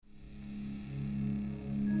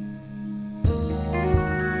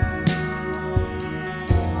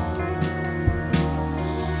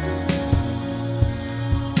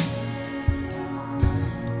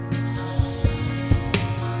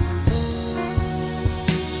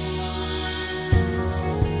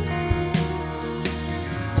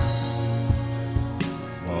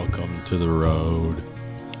to the road.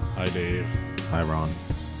 Hi, Dave. Hi, Ron.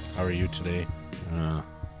 How are you today?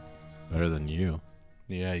 Better than you.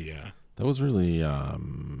 Yeah. That was really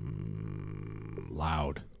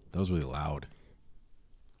loud. That was really loud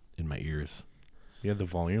in my ears. You had the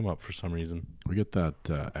volume up for some reason. We get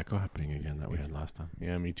that echo happening again that we had last time.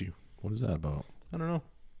 Yeah, me too. What is that about? I don't know.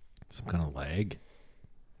 Some kind of lag?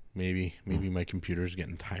 Maybe my computer's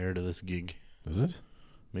getting tired of this gig. Is it?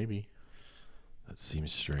 Maybe. That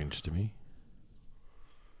seems strange to me.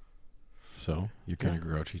 So, you're kind of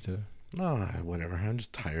grouchy today? No, whatever. I'm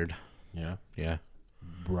just tired. Yeah. Yeah.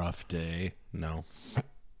 Rough day. No.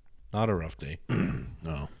 Not a rough day.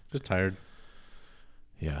 No. Just tired.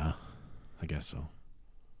 Yeah, I guess so.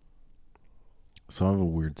 So I have a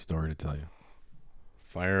weird story to tell you.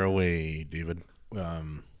 Fire away, David. I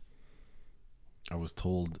was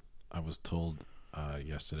told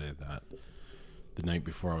yesterday that the night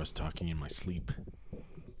before I was talking in my sleep,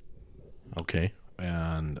 Okay.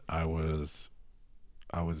 and I was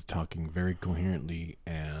talking very coherently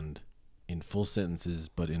and in full sentences,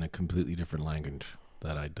 but in a completely different language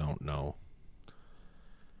that I don't know,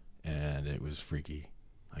 and it was freaky,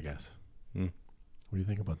 I guess. Hmm. What do you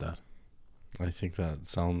think about that? I think that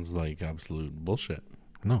sounds like absolute bullshit.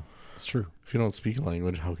 No, it's true. If you don't speak a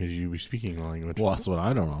language, how could you be speaking a language? Well, that's what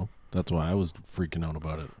I don't know. That's why I was freaking out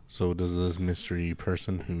about it. So does this mystery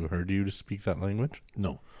person who heard you to speak that language?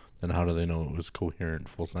 No. Then how do they know it was coherent,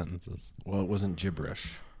 full sentences? Well, it wasn't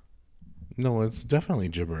gibberish. No, it's definitely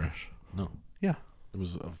gibberish. No. Yeah. It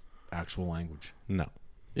was of actual language. No.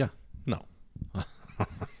 Yeah. No.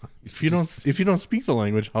 If you don't speak the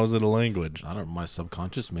language, how is it a language? I don't. My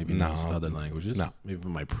subconscious maybe No. knows other languages. No. Maybe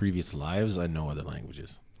in my previous lives I know other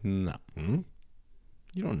languages. No.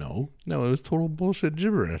 You don't know. No, it was total bullshit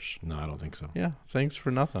gibberish. No, I don't think so. Yeah. Thanks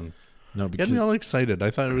for nothing. No, You because had me all excited. I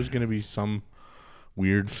thought it was going to be some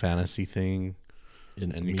weird fantasy thing,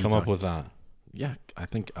 in and you me come up talking- with that. Yeah, I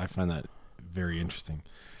find that very interesting.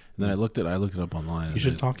 And then I looked it up online. You and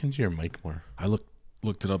should there's- talk into your mic more. I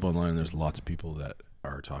looked it up online, and there's lots of people that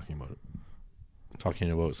are talking about it.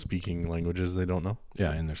 Talking about speaking languages they don't know.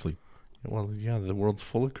 Yeah, in their sleep. Well, yeah, the world's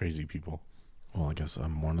full of crazy people. Well, I guess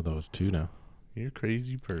I'm one of those too now. You're a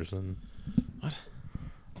crazy person. What?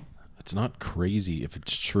 It's not crazy if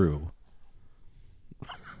it's true.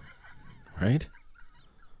 Right?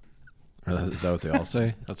 Or is that what they all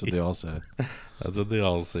say? That's what they all say. That's what they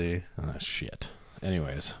all say. Ah, shit.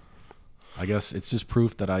 Anyways, I guess it's just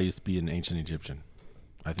proof that I used to be an ancient Egyptian.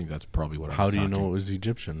 I think that's probably what I How was do you talking. know it was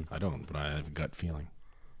Egyptian? I don't, but I have a gut feeling.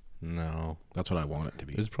 No. That's what I want it to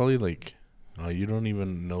be. It was probably like, you don't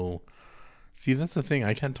even know. See, that's the thing.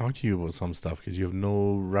 I can't talk to you about some stuff because you have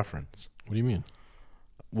no reference. What do you mean?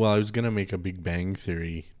 Well, I was going to make a Big Bang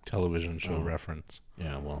Theory television show reference,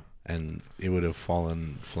 Yeah, well. and it would have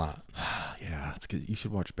fallen flat. Yeah, that's good. You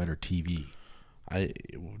should watch better TV. I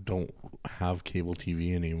don't have cable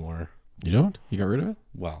TV anymore. You don't? You got rid of it?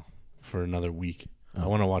 Well, for another week. I Oh.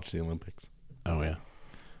 want to watch the Olympics. Oh, yeah.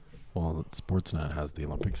 Well, Sportsnet has the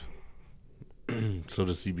Olympics. So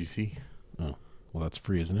does CBC. Oh. Well, that's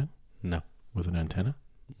free, isn't it? No. With an antenna?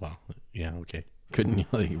 Well, yeah, okay. Couldn't you,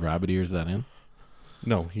 like, rabbit ears that in?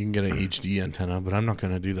 No, you can get an HD antenna, but I'm not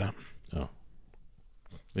going to do that. Oh.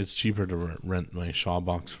 It's cheaper to rent my Shaw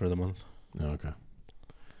box for the month. Oh, okay.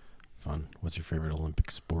 Fun. What's your favorite Olympic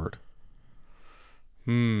sport?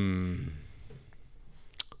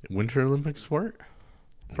 Winter Olympic sport?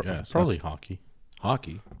 Yes. Probably hockey.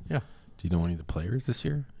 Hockey? Yeah. Do you know any of the players this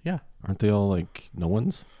year? Yeah. Aren't they all, like, no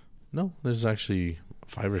ones? No, there's actually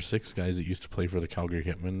 5 or 6 guys that used to play for the Calgary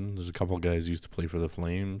Hitmen. There's a couple guys who used to play for the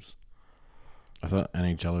Flames. I thought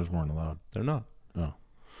NHLers weren't allowed. They're not. Oh.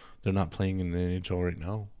 They're not playing in the NHL right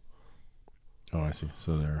now. Oh, I see.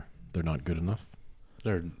 So they're not good enough?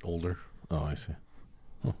 They're older. Oh, I see.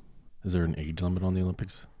 Huh. Is there an age limit on the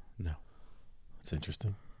Olympics? No. That's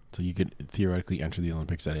interesting. So you could theoretically enter the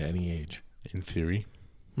Olympics at any age. In theory.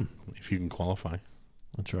 If you can qualify.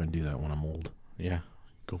 I'll try and do that when I'm old. Yeah.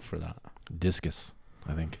 Go for that. Discus,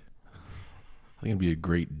 I think. I think I'd be a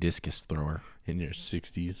great discus thrower. In your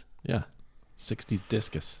 60s. Yeah. 60s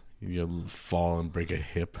discus. You'll fall and break a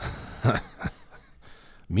hip.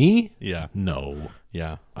 Me? Yeah. No.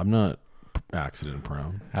 Yeah. I'm not accident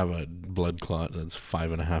prone. Have a blood clot that's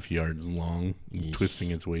 5.5 yards long, Yeesh. twisting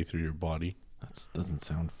its way through your body. That doesn't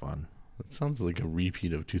sound fun. That sounds like a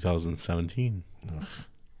repeat of 2017. Ugh.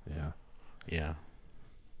 Yeah. Yeah.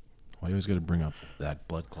 Why do you always got to bring up that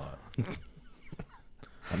blood clot?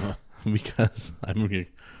 Because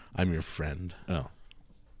I'm your friend. Oh.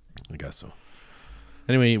 I guess so.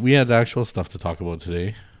 Anyway, we had actual stuff to talk about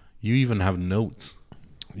today. You even have notes.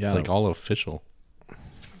 Yeah. It's like all official.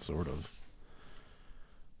 Sort of.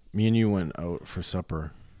 Me and you went out for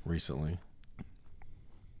supper recently.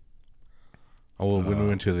 Oh, when we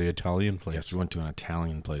went to the Italian place. Yes, we went to an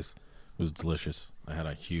Italian place. It was delicious. I had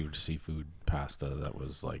a huge seafood pasta that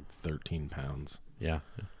was like 13 pounds. Yeah.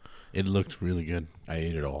 It looked really good. I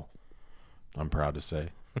ate it all. I'm proud to say.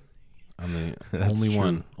 I'm the That's only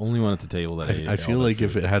true. one at the table that ate I feel all like that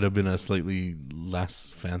if food. it had been a slightly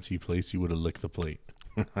less fancy place, you would have licked the plate.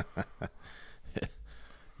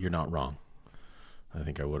 You're not wrong. I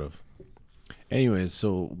think I would have. Anyways,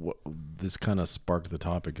 so this kind of sparked the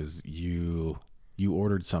topic is you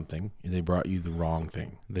ordered something and they brought you the wrong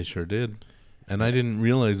thing. They sure did. And I didn't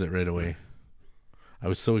realize it right away. I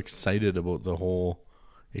was so excited about the whole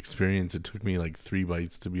experience. It took me like 3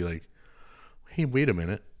 bites to be like, hey, wait a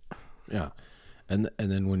minute. Yeah. And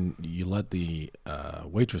then when you let the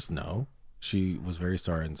waitress know, she was very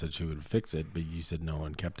sorry and said she would fix it, but you said no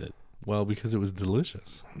and kept it. Well, because it was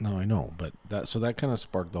delicious. No, I know, but that kind of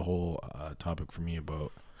sparked the whole topic for me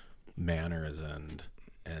about manners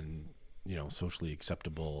and socially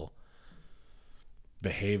acceptable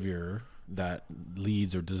behavior that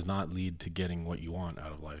leads or does not lead to getting what you want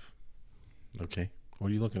out of life. Okay. What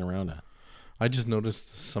are you looking around at? I just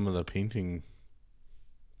noticed some of the painting.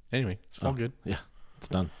 Anyway, it's all good. Yeah, it's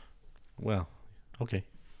done. Well, okay.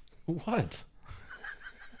 What?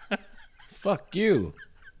 Fuck you.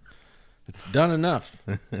 It's done enough.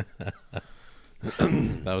 That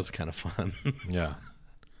was kind of fun. Yeah.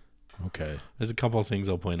 Okay. There's a couple of things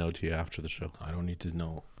I'll point out to you after the show. I don't need to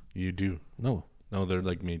know. You do. No. No, they're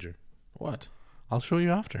like major. What? I'll show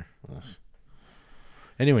you after. Ugh.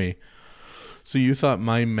 Anyway, so you thought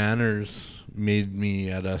my manners made me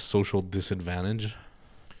at a social disadvantage?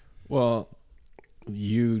 Well,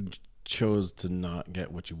 you chose to not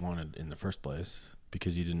get what you wanted in the first place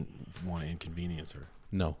because you didn't want to inconvenience her.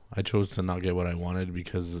 No, I chose to not get what I wanted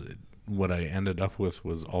because what I ended up with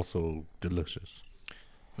was also delicious.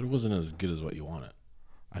 But it wasn't as good as what you wanted.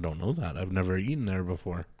 I don't know that. I've never eaten there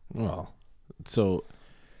before. Well, so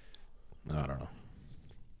I don't know.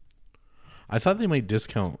 I thought they might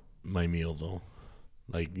discount my meal though.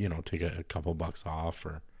 Like, take a couple bucks off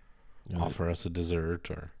or offer us a dessert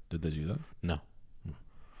or... Did they do that? No.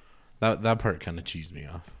 That part kind of cheesed me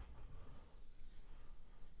off.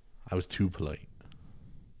 I was too polite.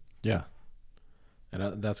 Yeah.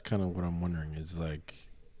 And that's kind of what I'm wondering is like,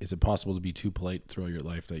 is it possible to be too polite throughout your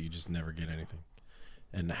life that you just never get anything?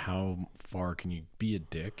 And how far can you be a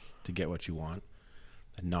dick to get what you want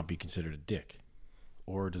and not be considered a dick?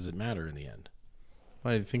 Or does it matter in the end?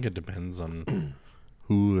 Well, I think it depends on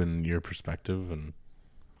who and your perspective. And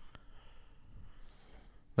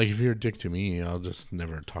like, if you're a dick to me, I'll just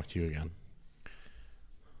never talk to you again.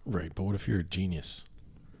 Right. But what if you're a genius?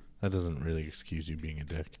 That doesn't really excuse you being a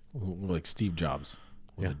dick. Like Steve Jobs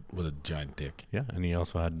with a giant dick. Yeah, and he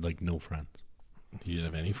also had like no friends. He didn't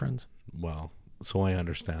have any friends? Well, so I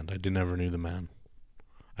understand. I never knew the man.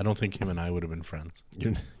 I don't think him and I would have been friends.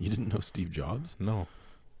 You didn't know Steve Jobs? No.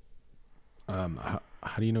 How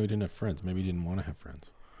do you know he didn't have friends? Maybe he didn't want to have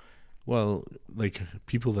friends. Well, like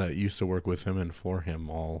people that used to work with him and for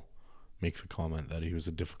him all make the comment that he was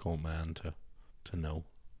a difficult man to know.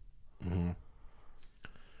 Mm-hmm.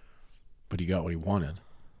 But he got what he wanted.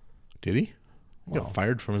 Did he? He Well, got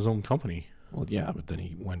fired from his own company. Well, yeah, but then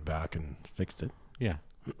he went back and fixed it. Yeah.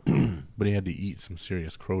 But he had to eat some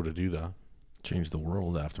serious crow to do that. Changed the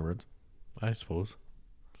world afterwards. I suppose.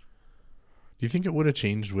 Do you think it would have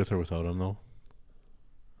changed with or without him, though?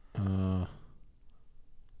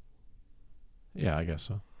 Yeah, I guess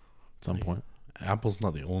so. At some point. Apple's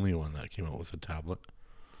not the only one that came out with a tablet.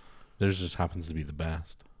 Theirs just happens to be the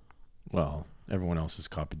best. Well, everyone else has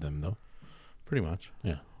copied them, though. Pretty much.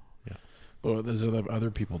 Yeah. Yeah. Well, there's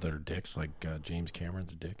other people that are dicks, like James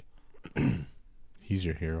Cameron's a dick. He's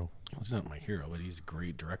your hero. Well, he's not my hero, but he's a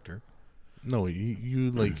great director. No, you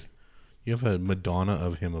like, you have a Madonna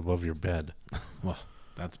of him above your bed. Well,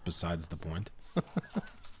 that's besides the point.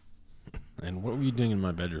 And what were you doing in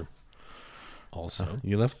my bedroom? Also.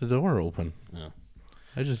 You left the door open. Yeah.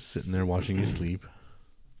 I was just sitting there watching you sleep.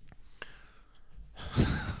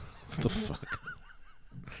 What the fuck?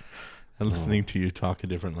 And listening to you talk a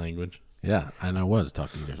different language. Yeah, and I was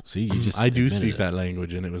talking different. See, you just I do admitted speak it. that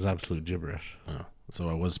language, and it was absolute gibberish. Oh, so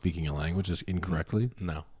I was speaking a language just incorrectly?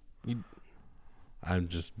 No. I'm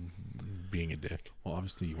just being a dick. Well,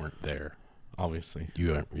 obviously you weren't there. Obviously.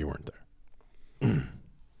 You weren't there.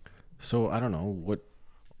 So I don't know what.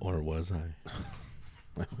 Or was I?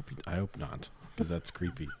 I hope not, because that's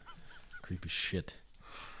creepy. Creepy shit.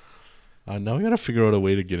 Now I gotta figure out a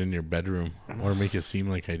way to get in your bedroom or make it seem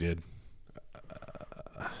like I did.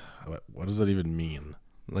 What does that even mean?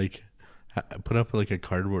 Like, put up like a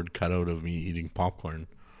cardboard cutout of me eating popcorn,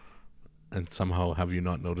 and somehow have you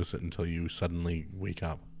not noticed it until you suddenly wake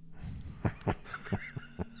up.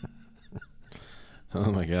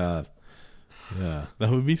 Oh my god. Yeah.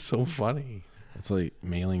 That would be so funny. It's like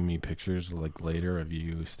mailing me pictures like later of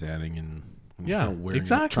you standing and wearing,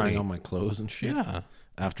 exactly, trying on my clothes and shit. Yeah.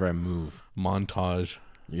 After I move. Montage.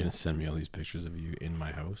 You're gonna send me all these pictures of you in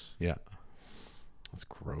my house. Yeah. That's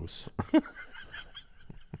gross.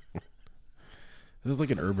 This is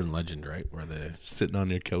like an urban legend, right? Where the sitting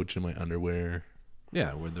on your couch in my underwear.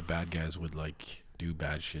 Yeah, where the bad guys would like do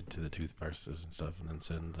bad shit to the toothbrushes and stuff, and then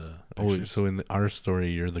send the pictures. Oh, so in our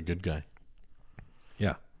story, you're the good guy.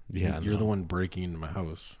 Yeah, yeah. You're the one breaking into my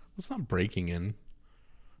house. It's not breaking in.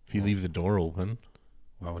 If you leave the door open.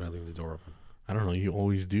 Why would I leave the door open? I don't know. You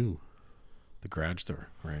always do. The garage door,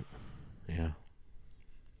 right? Yeah.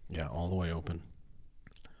 Yeah, all the way open.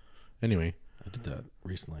 Anyway. I did that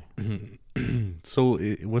recently. So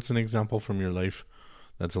what's an example from your life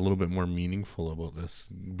that's a little bit more meaningful about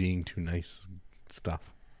this being too nice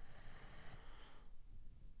stuff?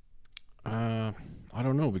 I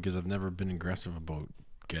don't know, because I've never been aggressive about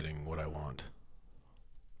getting what I want.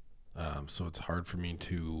 So it's hard for me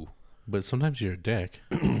to... But sometimes you're a dick.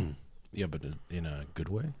 Yeah, but in a good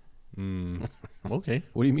way? Okay.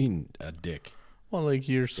 What do you mean, a dick? Well, like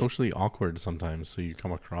you're socially awkward sometimes, so you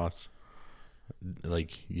come across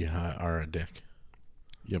like you are a dick.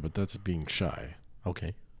 Yeah, but that's being shy.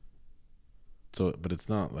 Okay. So, but it's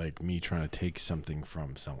not like me trying to take something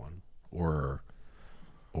from someone or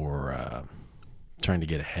trying to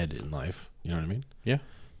get ahead in life. You know what I mean? Yeah.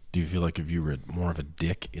 Do you feel like if you were more of a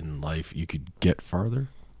dick in life, you could get farther?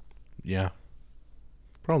 Yeah.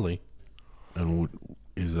 Probably. And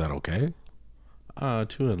is that okay? To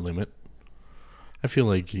a limit. I feel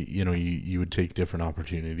like, you would take different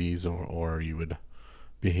opportunities or you would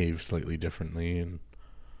behave slightly differently. And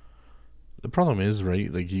the problem is,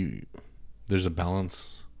 right, like there's a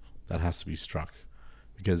balance that has to be struck.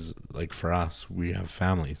 Because, like, for us, we have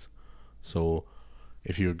families. So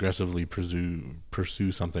if you aggressively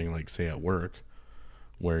pursue something like, say, at work,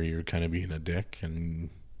 where you're kind of being a dick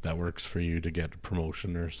and that works for you to get a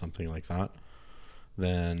promotion or something like that,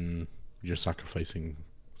 then you're sacrificing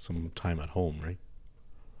some time at home, right?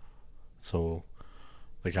 So,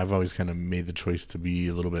 like, I've always kind of made the choice to be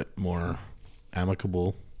a little bit more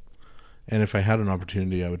amicable. And if I had an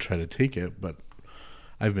opportunity, I would try to take it. But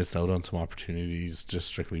I've missed out on some opportunities just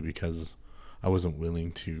strictly because I wasn't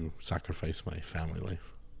willing to sacrifice my family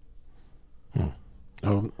life.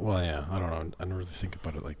 Oh, well, yeah. I don't know. I don't really think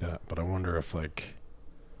about it like that. But I wonder if, like...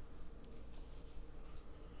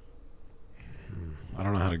 I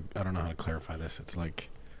don't know how to clarify this. It's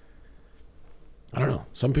like... I don't know.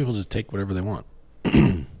 Some people just take whatever they want.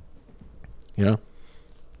 You know?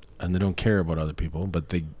 And they don't care about other people, but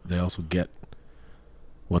they also get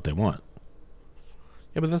what they want.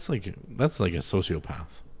 Yeah, but that's like a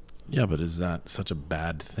sociopath. Yeah, but is that such a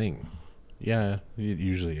bad thing? Yeah, it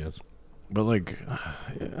usually is. But like,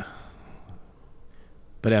 yeah.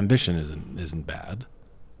 But ambition isn't bad.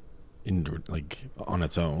 Like on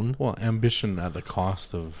its own. Well, ambition at the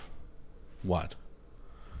cost of what?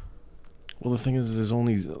 Well, the thing is, there's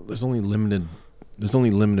only limited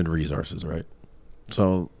resources, right?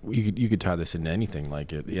 So you could tie this into anything.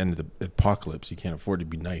 Like at the end of the apocalypse, you can't afford to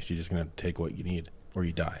be nice. You're just gonna take what you need, or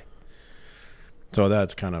you die. So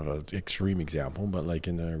that's kind of an extreme example. But like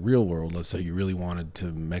in the real world, let's say you really wanted to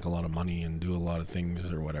make a lot of money and do a lot of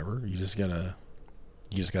things or whatever, you just gotta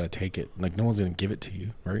take it. Like no one's gonna give it to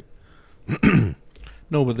you, right?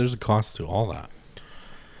 No, but there's a cost to all that.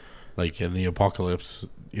 Like in the apocalypse,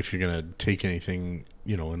 if you're going to take anything,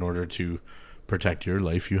 in order to protect your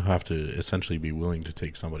life, you have to essentially be willing to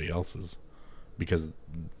take somebody else's because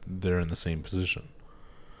they're in the same position.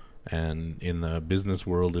 And in the business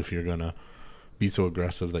world, if you're going to be so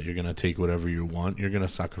aggressive that you're going to take whatever you want, you're going to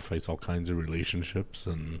sacrifice all kinds of relationships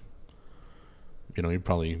and, you're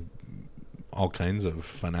probably all kinds of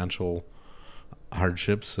financial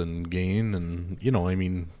hardships and gain. And,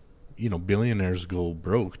 billionaires go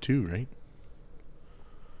broke too, right?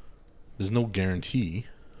 There's no guarantee.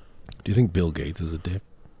 Do you think Bill Gates is a dick?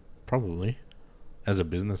 Probably. As a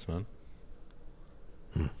businessman.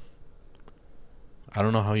 I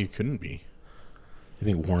don't know how you couldn't be. You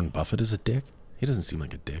think Warren Buffett is a dick? He doesn't seem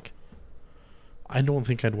like a dick. I don't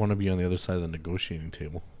think I'd want to be on the other side of the negotiating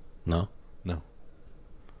table. No? No.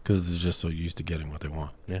 Because they're just so used to getting what they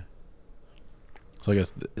want. Yeah. So I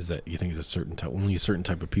guess, is that you think only a certain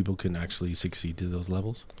type of people can actually succeed to those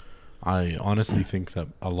levels? I honestly think that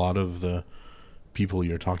a lot of the people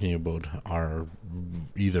you're talking about are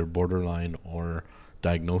either borderline or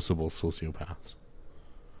diagnosable sociopaths.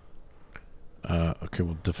 Okay,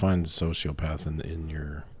 well, define sociopath in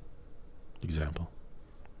your example.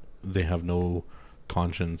 They have no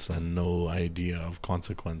conscience and no idea of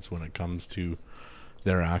consequence when it comes to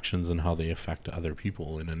their actions and how they affect other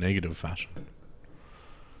people in a negative fashion.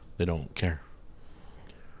 They don't care.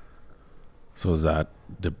 So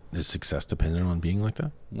is success dependent on being like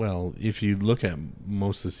that? Well, if you look at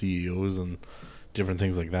most of the CEOs and different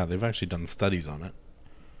things like that, they've actually done studies on it.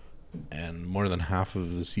 And more than half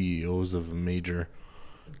of the CEOs of major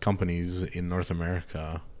companies in North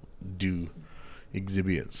America do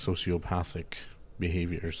exhibit sociopathic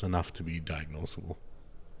behaviors enough to be diagnosable.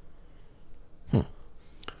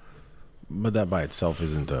 But that by itself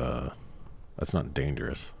isn't that's not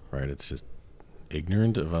dangerous, right? It's just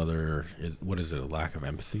ignorant of what is it, a lack of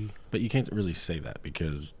empathy? But you can't really say that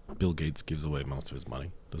because Bill Gates gives away most of his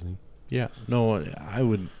money, doesn't he? Yeah. No,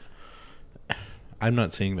 I'm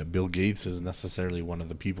not saying that Bill Gates is necessarily one of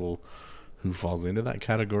the people who falls into that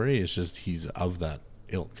category. It's just he's of that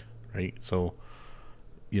ilk, right? So,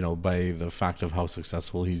 by the fact of how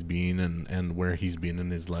successful he's been and where he's been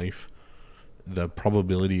in his life, the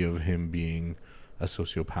probability of him being a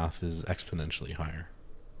sociopath is exponentially higher.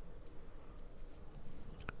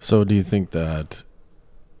 So do you think that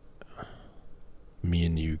me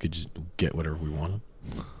and you could just get whatever we wanted?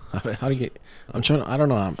 How do you get? I don't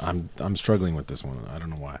know. I'm struggling with this one. I don't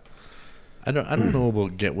know why. I don't know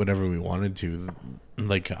about get whatever we wanted to.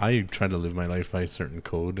 Like, I try to live my life by a certain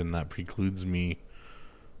code, and that precludes me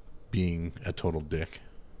being a total dick.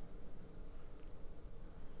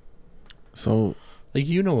 So, like,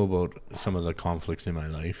 about some of the conflicts in my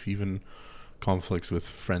life, even conflicts with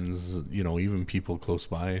friends, even people close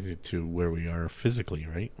by to where we are physically,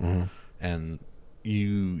 right? Mm-hmm. And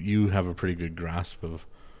you have a pretty good grasp of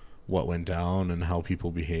what went down and how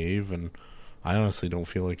people behave, and I honestly don't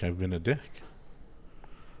feel like I've been a dick.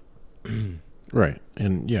 Right.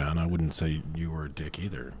 And I wouldn't say you were a dick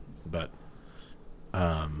either, but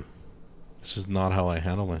it's just not how I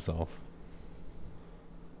handle myself.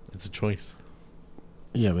 It's a choice.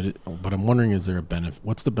 Yeah, but I'm wondering, is there a benefit?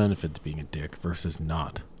 What's the benefit to being a dick versus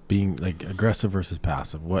not being, like, aggressive versus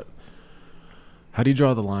passive? How do you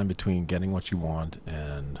draw the line between getting what you want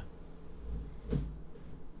and,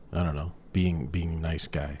 I don't know, being a nice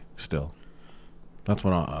guy still? That's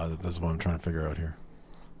what I'm trying to figure out here.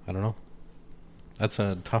 I don't know. That's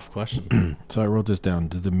a tough question. So I wrote this down.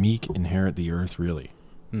 Do the meek inherit the earth, really?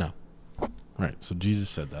 No. Right. So Jesus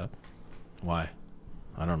said that. Why?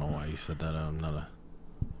 I don't know why he said that. I'm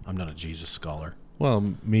not a Jesus scholar.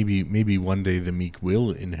 Well, maybe one day the meek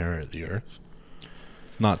will inherit the earth.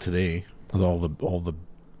 It's not today. All the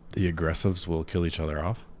aggressives will kill each other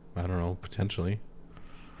off. I don't know, potentially.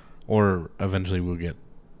 Or eventually we'll get...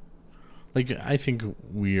 Like, I think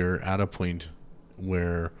we're at a point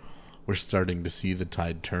where we're starting to see the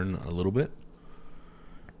tide turn a little bit.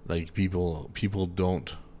 Like, people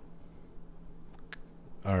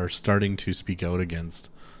are starting to speak out against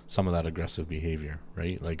some of that aggressive behavior,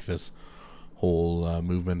 right? Like this whole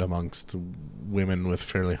movement amongst women with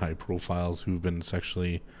fairly high profiles who've been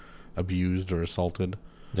sexually abused or assaulted.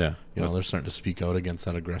 Yeah. They're starting to speak out against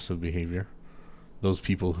that aggressive behavior. Those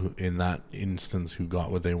people who, in that instance, who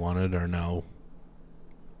got what they wanted are now,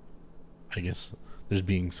 I guess, there's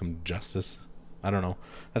being some justice. I don't know.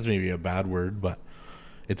 That's maybe a bad word, but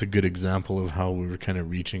it's a good example of how we were kind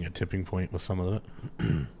of reaching a tipping point with some of it.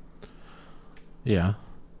 Yeah.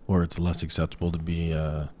 Or it's less acceptable to be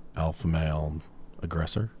a alpha male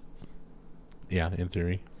aggressor. Yeah, in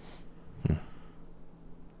theory.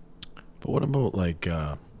 But what about, like,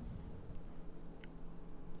 I'm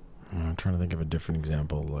trying to think of a different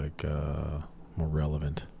example, like, more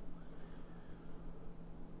relevant.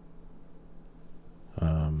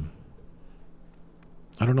 I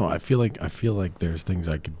don't know. I feel like there's things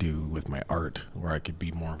I could do with my art where I could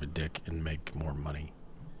be more of a dick and make more money.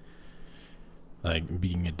 Like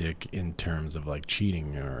being a dick in terms of, like,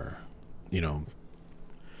 cheating or, Well,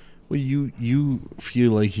 you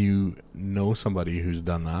feel like you know somebody who's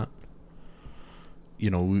done that.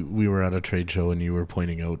 We were at a trade show and you were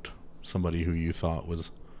pointing out somebody who you thought was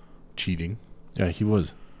cheating. Yeah, he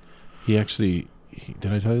was. He actually...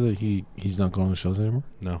 did I tell you that he's not going to shows anymore?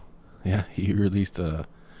 No. Yeah, he released a...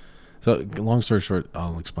 So, long story short,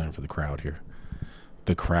 I'll explain for the crowd here.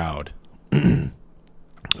 The crowd.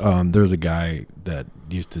 There's a guy that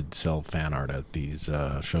used to sell fan art at these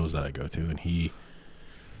shows that I go to, and he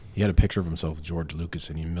had a picture of himself with George Lucas,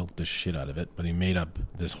 and he milked the shit out of it, but he made up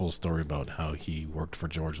this whole story about how he worked for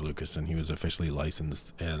George Lucas, and he was officially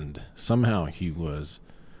licensed, and somehow he was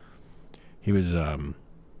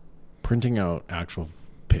printing out actual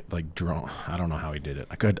like draw. I don't know how he did it.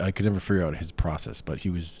 I could never figure out his process, but he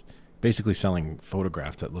was basically selling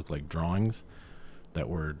photographs that looked like drawings that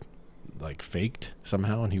were like faked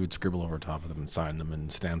somehow, and he would scribble over top of them and sign them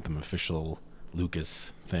and stamp them official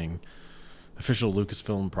Lucas thing, official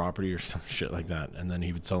Lucasfilm property or some shit like that, and then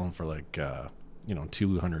he would sell them for like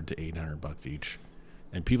 $200 to $800 each,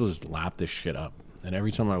 and people just lapped this shit up. And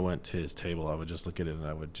every time I went to his table, I would just look at it and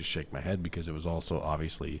I would just shake my head because it was also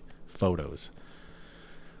obviously photos.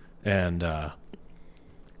 And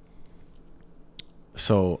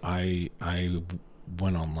so I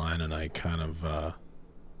went online and I kind of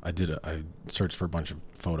I searched for a bunch of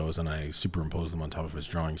photos and I superimposed them on top of his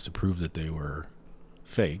drawings to prove that they were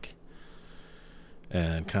fake,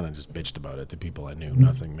 and kind of just bitched about it to people I knew.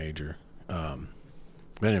 Nothing major. But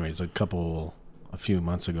anyways, a few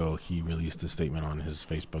months ago, he released a statement on his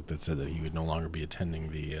Facebook that said that he would no longer be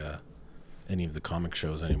attending any of the comic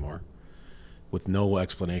shows anymore, with no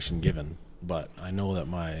explanation given. But I know that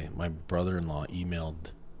my brother-in-law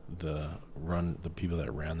emailed the people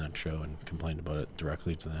that ran that show and complained about it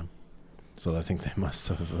directly to them. So I think they must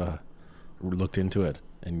have looked into it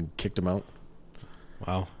and kicked him out.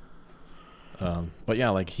 Wow. But yeah,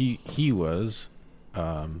 like he was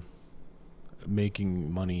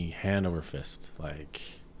making money hand over fist, like,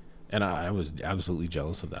 and I was absolutely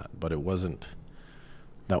jealous of that. But that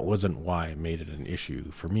wasn't why I made it an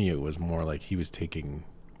issue. For me, it was more like he was taking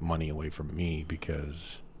money away from me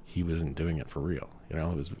because he wasn't doing it for real. It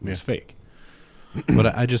was fake. But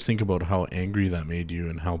I just think about how angry that made you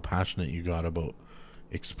and how passionate you got about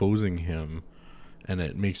exposing him, and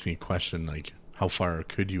it makes me question, like, how far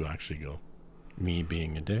could you actually go? Me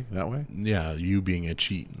being a dick that way? Yeah, you being a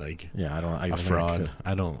cheat, like, a fraud.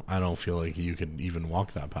 I don't feel like you could even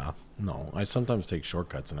walk that path. No, I sometimes take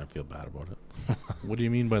shortcuts and I feel bad about it. What do you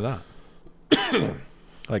mean by that?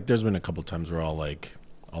 Like, there's been a couple times where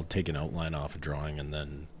I'll take an outline off a drawing and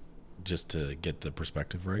then just to get the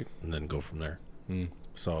perspective right and then go from there.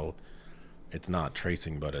 So it's not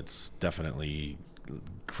tracing, but it's definitely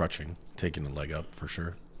crutching, taking a leg up for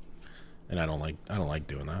sure. And I don't like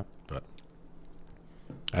doing that, but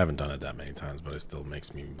I haven't done it that many times, but it still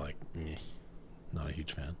makes me like, not a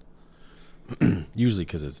huge fan. Usually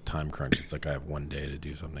because it's time crunch. It's like I have one day to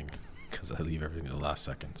do something because I leave everything to the last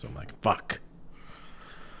second. So I'm like, fuck.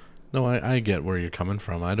 No, I get where you're coming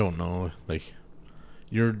from. I don't know, like,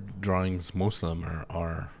 your drawings, most of them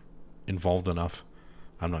are involved enough.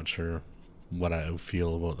 I'm not sure what I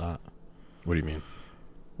feel about that. What do you mean?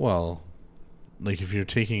 Well, like, if you're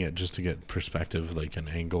taking it just to get perspective, like an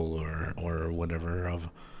angle or whatever of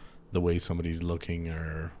the way somebody's looking,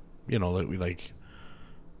 or that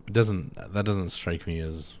doesn't strike me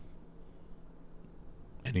as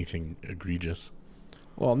anything egregious.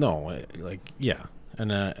 Well, no, yeah,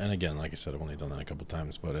 and again, like I said, I've only done that a couple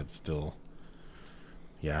times, but it's still,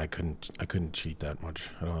 yeah, I couldn't cheat that much.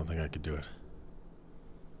 I don't think I could do it.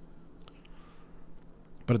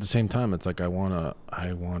 But at the same time, it's like I want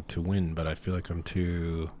to win, but I feel like I'm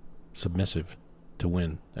too submissive to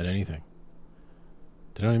win at anything.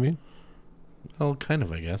 Do you know what I mean? Well, kind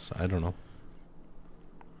of, I guess. I don't know.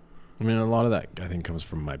 I mean, a lot of that, I think, comes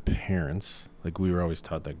from my parents. Like, we were always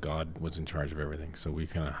taught that God was in charge of everything, so we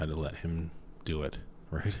kind of had to let him do it,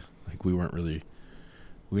 right? Like,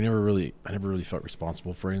 I never really felt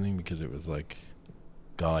responsible for anything because it was like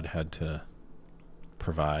God had to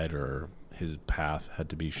provide, or his path had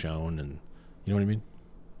to be shown, and you know what I mean?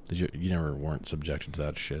 You never weren't subjected to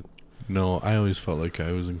that shit? No, I always felt like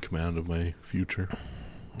I was in command of my future.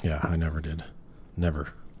 Yeah, I never did.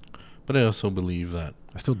 Never. But I also believe that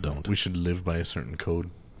I still don't. We should live by a certain code.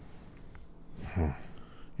 You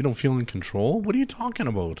don't feel in control? What are you talking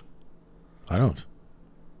about? I don't.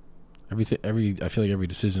 I feel like every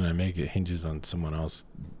decision I make, it hinges on someone else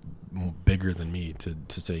bigger than me to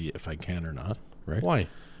say if I can or not, right? Why?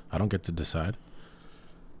 I don't get to decide.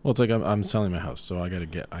 Well, it's like I'm selling my house, so I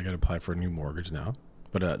got to apply for a new mortgage now.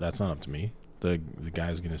 But that's not up to me. The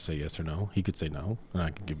guy's going to say yes or no. He could say no, and I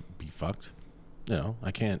could be fucked.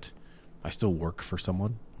 I can't. I still work for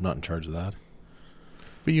someone. I'm not in charge of that.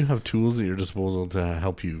 But you have tools at your disposal to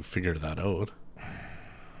help you figure that out.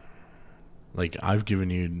 Like, I've given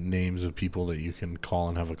you names of people that you can call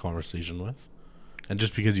and have a conversation with. And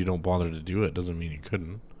just because you don't bother to do it doesn't mean you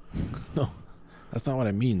couldn't. No, that's not what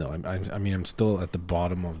I mean, though. I mean, I'm still at the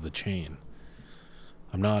bottom of the chain.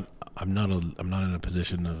 I'm not in a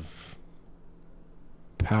position of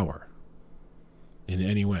power in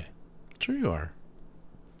any way. Sure you are.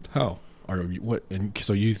 How? Are you, what? And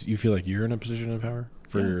so you feel like you're in a position of power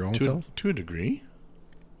for your own self? To a degree.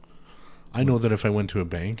 I know that if I went to a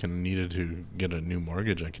bank and needed to get a new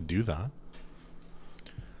mortgage, I could do that.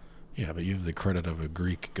 Yeah, but you have the credit of a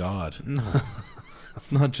Greek god. No,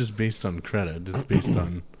 it's not just based on credit. It's based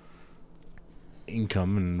on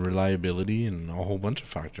income and reliability and a whole bunch of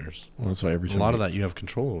factors. Well, that's why every A time lot of that you have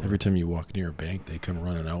control over. every time you walk near a bank, they come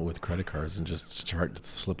running out with credit cards and just start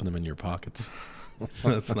slipping them in your pockets.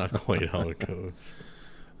 That's not quite how it goes.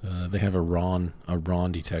 They have a Ron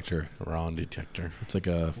detector. Ron detector. It's like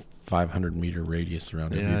a 500-meter radius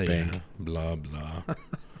around every bank. Yeah. Blah, blah.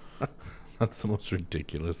 That's the most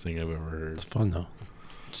ridiculous thing I've ever heard. It's fun though.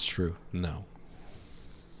 It's true. No.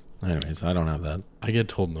 Anyways, I don't have that. I get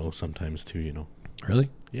told no sometimes too, you know. Really?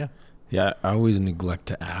 Yeah. Yeah, I always neglect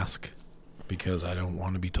to ask because I don't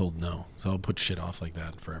want to be told no. So I'll put shit off like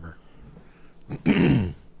that forever.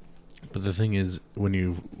 But the thing is, when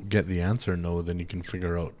you get the answer no, then you can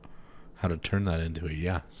figure out how to turn that into a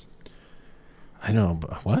yes. I know,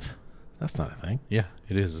 but what? That's not a thing. Yeah,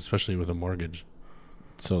 it is, especially with a mortgage.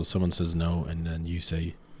 So someone says no and then you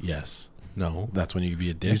say yes. No. That's when you can be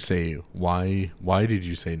a dick. You say, why did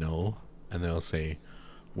you say no? And they'll say,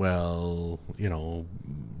 well, you know,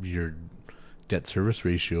 your debt service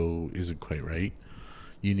ratio isn't quite right.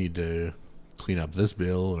 You need to clean up this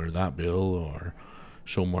bill or that bill or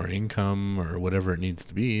show more income or whatever it needs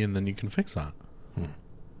to be, and then you can fix that.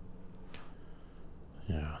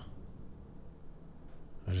 Yeah.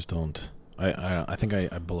 I just don't. I think I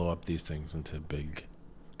blow up these things into big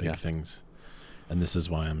Yeah. things. And this is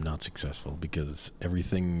why I'm not successful, because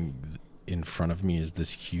everything in front of me is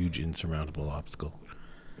this huge insurmountable obstacle.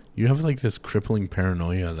 You have like this crippling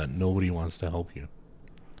paranoia that nobody wants to help you.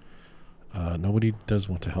 Nobody does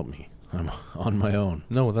want to help me. I'm on my own.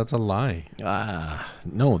 No, that's a lie.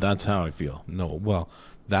 No, that's how I feel. No, well,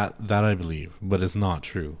 that I believe, but it's not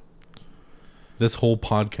true. This whole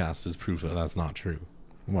podcast is proof that that's not true.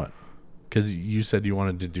 What? Because you said you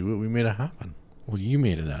wanted to do it, we made it happen. Well, you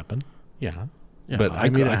made it happen. Yeah. Yeah, But I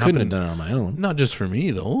made it couldn't have happen. done it on my own. Not just for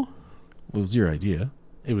me, though. It was your idea.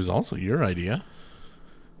 It was also your idea.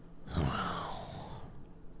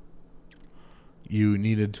 You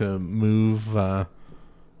needed to move,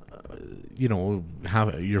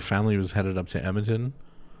 have your family was headed up to Edmonton,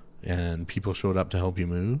 and people showed up to help you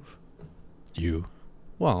move. You.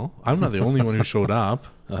 Well, I'm not the only one who showed up.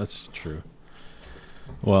 That's true.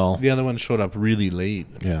 Well, The other one showed up really late,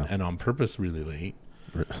 Yeah. and on purpose really late,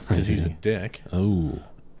 because he's a dick. Oh.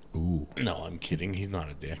 Ooh. No, I'm kidding. He's not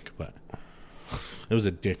a dick, but it was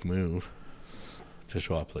a dick move to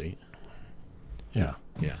show up late. Yeah.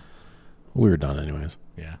 Yeah, We were done anyways.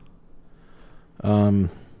 yeah.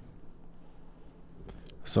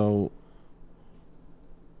 So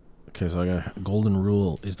I got a golden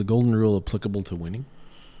rule. Is the golden rule applicable to winning?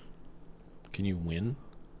 Can you win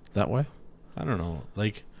that way? I don't know.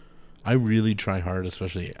 Like, I really try hard,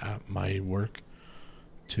 especially at my work,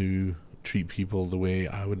 to treat people the way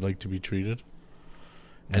I would like to be treated.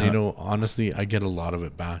 And, Yeah. honestly, I get a lot of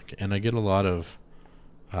it back. And I get a lot of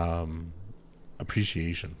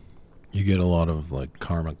appreciation. You get a lot of like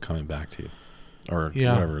karma coming back to you, or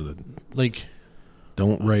Yeah. whatever. Like,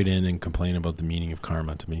 Don't write in and complain about the meaning of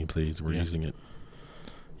karma to me, please. We're Yeah. using it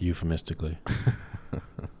euphemistically.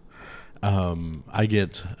 I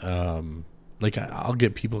get, I'll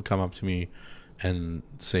get people come up to me and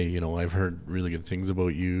say, I've heard really good things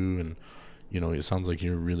about you, and, it sounds like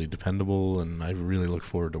you're really dependable, and I really look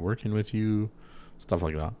forward to working with you, stuff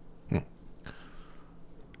like that.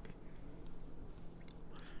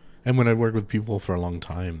 And when I work with people for a long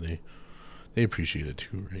time, they appreciate it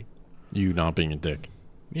too, right? You not being a dick.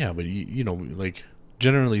 Yeah, but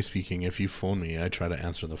generally speaking, if you phone me, I try to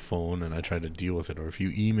answer the phone and I try to deal with it. Or if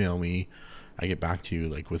you email me, I get back to you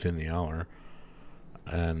like within the hour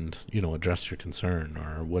and, address your concern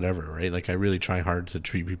or whatever, right? Like, I really try hard to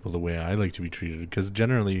treat people the way I like to be treated, because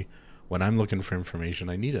generally when I'm looking for information,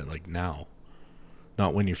 I need it like now,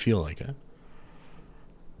 not when you feel like it.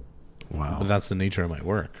 Wow. But that's the nature of my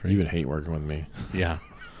work, right? You would hate working with me. Yeah.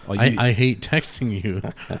 Well, I hate texting you.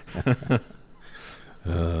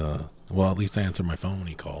 Well, at least I answer my phone when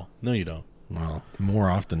you call. No, you don't. Well, more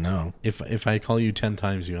often now. If I call you 10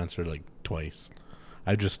 times, you answer like twice.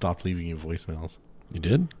 I've just stopped leaving you voicemails. You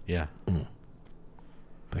did? Yeah.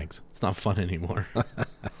 Thanks. It's not fun anymore.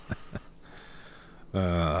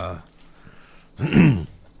 I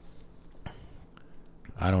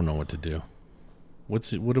don't know what to do.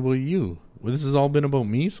 What about you? Well, this has all been about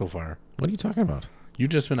me so far. What are you talking about? You've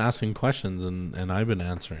just been asking questions and I've been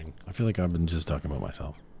answering. I feel like I've been just talking about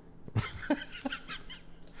myself. I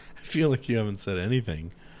feel like you haven't said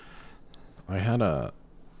anything. I had a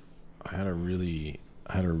really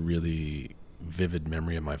vivid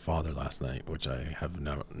memory of my father last night, which I have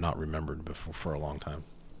not remembered before for a long time.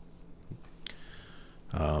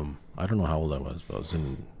 I don't know how old I was, but I was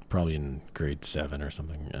probably in grade 7 or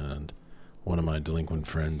something, and one of my delinquent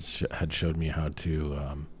friends had showed me how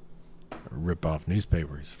to rip off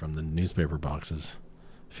newspapers from the newspaper boxes,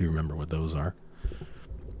 if you remember what those are.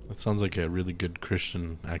 That sounds like a really good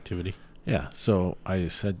Christian activity. Yeah, so I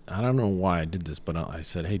said, I don't know why I did this, but I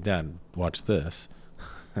said, hey, Dad, watch this.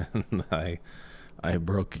 And I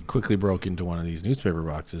quickly broke into one of these newspaper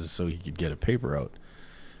boxes so he could get a paper out.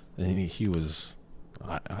 And he was,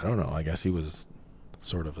 I don't know, I guess he was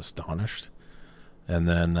sort of astonished. And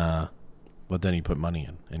then, but then he put money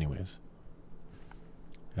in anyways.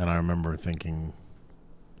 And I remember thinking,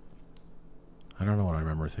 I don't know what I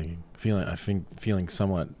remember thinking. Feeling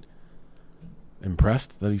somewhat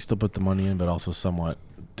impressed that he still put the money in, but also somewhat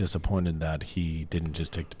disappointed that he didn't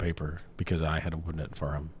just take the paper because I had opened it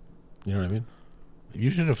for him. You know what I mean? You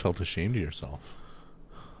should have felt ashamed of yourself.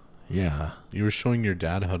 Yeah. You were showing your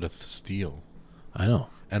dad how to steal. I know.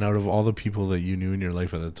 And out of all the people that you knew in your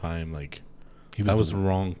life at the time, like, that was the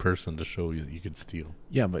wrong person to show you that you could steal.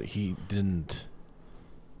 Yeah, but he didn't.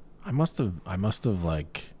 I must have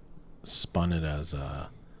like spun it as a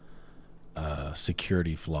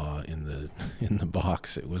security flaw in the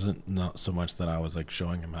box. It wasn't not so much that I was like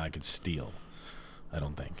showing him how I could steal. I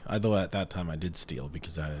don't think. Although at that time I did steal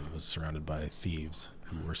because I was surrounded by thieves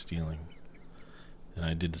who were stealing, and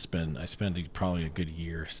I spent probably a good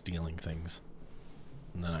year stealing things,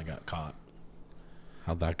 and then I got caught.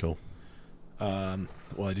 How'd that go?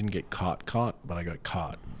 Well, I didn't get caught, but I got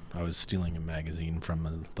caught. I was stealing a magazine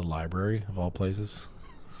from the library of all places.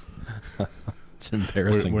 It's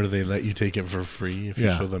embarrassing. Where do they let you take it for free if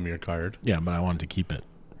you show them your card? Yeah, but I wanted to keep it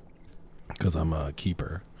because I'm a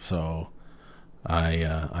keeper. So I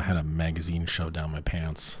had a magazine shoved down my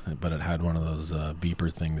pants, but it had one of those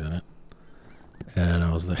beeper things in it. And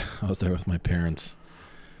I was there with my parents,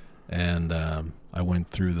 and I went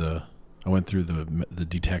through the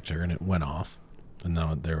detector, and it went off. And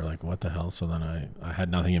now they were like, what the hell? So then I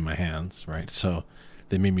had nothing in my hands, right? So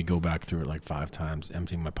they made me go back through it like 5 times,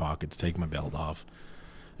 emptying my pockets, take my belt off,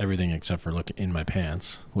 everything except for looking in my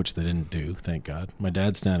pants, which they didn't do, thank God. My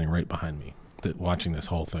dad's standing right behind me, watching this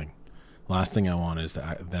whole thing. Last thing I want is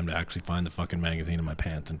them to actually find the fucking magazine in my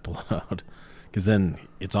pants and pull it out, because then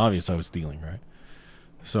it's obvious I was stealing, right?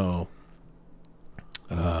 So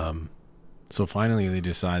finally they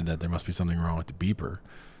decide that there must be something wrong with the beeper.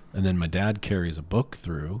 And then my dad carries a book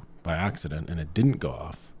through by accident, and it didn't go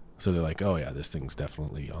off. So they're like, oh, yeah, this thing's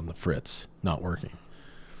definitely on the fritz, not working.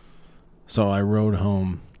 So I rode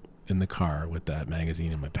home in the car with that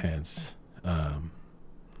magazine in my pants,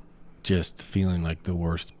 just feeling like the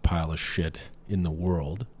worst pile of shit in the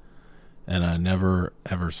world. And I never,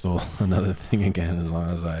 ever stole another thing again as long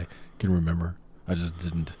as I can remember. I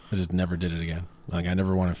just never did it again. Like, I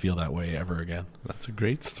never want to feel that way ever again. That's a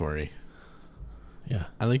great story. Yeah.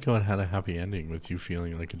 I like how it had a happy ending with you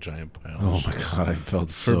feeling like a giant pile of shit. Oh my God, I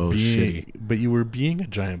felt so shitty. But you were being a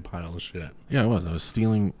giant pile of shit. Yeah, I was. I was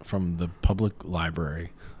stealing from the public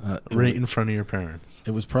library. Right in front of your parents.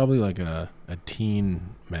 It was probably like a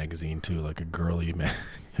teen magazine too, like a girly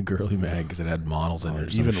mag, because it had models in it. Or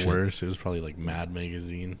even worse, it was probably like Mad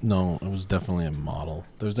Magazine. No, it was definitely a model.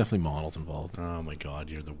 There was definitely models involved. Oh my God,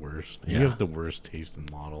 you're the worst. Yeah. You have the worst taste in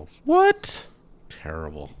models. What?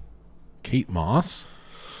 Terrible. Kate Moss?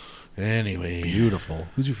 Anyway. Beautiful.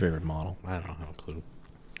 Who's your favorite model? I don't have a clue.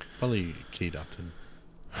 Probably Kate Upton.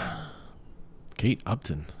 Kate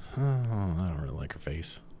Upton? Oh, I don't really like her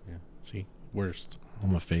face. Yeah. See? Worst.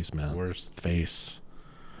 I'm a face man. Worst face.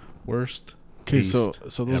 Worst. Okay, so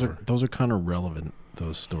ever. those are kind of relevant,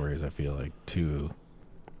 those stories, I feel like, to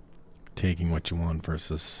taking what you want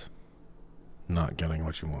versus not getting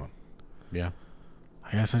what you want. Yeah.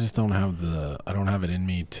 I guess I just don't have it in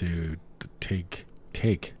me to take.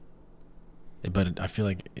 But I feel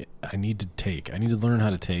like I need to take. I need to learn how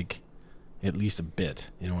to take at least a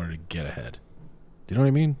bit in order to get ahead. Do you know what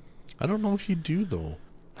I mean? I don't know if you do, though.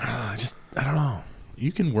 I don't know.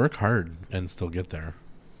 You can work hard and still get there.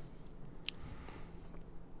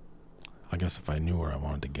 I guess if I knew where I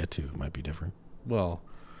wanted to get to, it might be different. Well,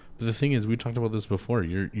 but the thing is, we talked about this before.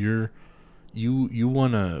 You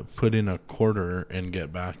want to put in a quarter and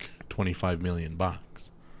get back $25 million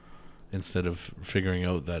instead of figuring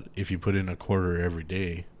out that if you put in a quarter every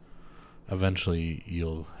day, eventually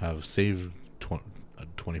you'll have saved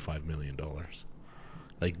 $25 million.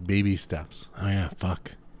 Like baby steps. Oh yeah,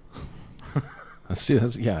 fuck. I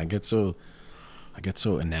get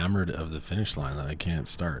so enamored of the finish line that I can't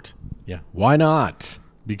start. Yeah. Why not?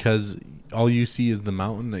 Because all you see is the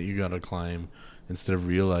mountain that you got to climb instead of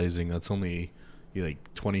realizing that's only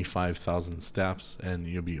like 25,000 steps and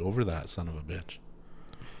you'll be over that son of a bitch.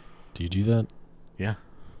 Do you do that? Yeah.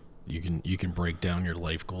 You can break down your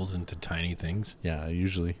life goals into tiny things. Yeah,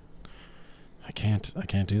 usually. I can't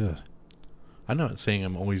do that. I'm not saying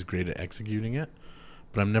I'm always great at executing it,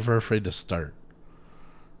 but I'm never afraid to start.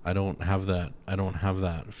 I don't have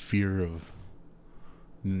that fear of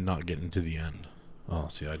not getting to the end. Oh,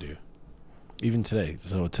 see, I do. Even today.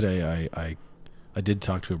 So today I did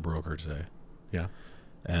talk to a broker today. Yeah.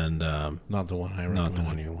 And not the one I recommended. not the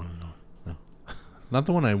one you want to know. No. Not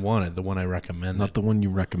the one I wanted, the one I recommended. Not the one you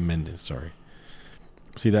recommended, sorry.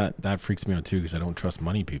 See, that freaks me out too because I don't trust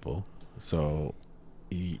money people. So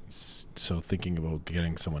thinking about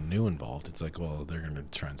getting someone new involved, it's like, well, they're going to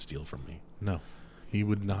try and steal from me. No. He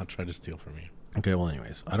would not try to steal from you. Okay, well,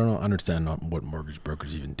 anyways, I don't understand what mortgage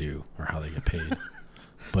brokers even do or how they get paid.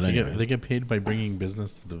 But anyways, they get paid by bringing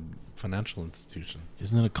business to the financial institution.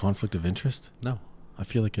 Isn't that a conflict of interest? No. I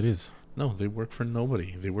feel like it is. No, they work for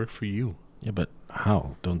nobody. They work for you. Yeah, but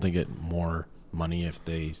how? Don't they get more money if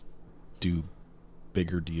they do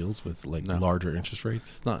bigger deals with larger interest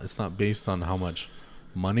rates? It's not based on how much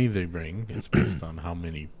money they bring. It's based on how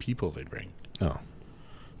many people they bring. Oh.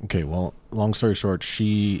 Okay, well, long story short,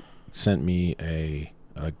 she sent me a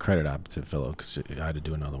credit app to fill out because I had to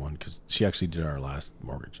do another one because she actually did our last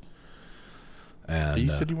mortgage. And but you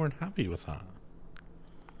said you weren't happy with that.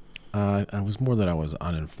 It was more that I was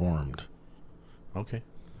uninformed. Okay.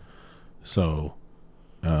 So,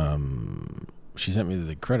 she sent me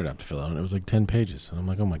the credit app to fill out, and it was like 10 pages. And I'm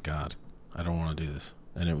like, oh my God, I don't want to do this.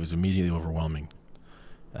 And it was immediately overwhelming.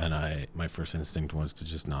 And my first instinct was to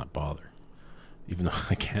just not bother. Even though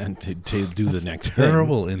I can't do the next thing.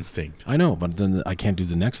 Terrible instinct. I know, but then I can't do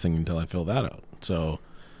the next thing until I fill that out. So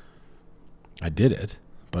I did it,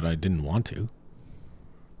 but I didn't want to.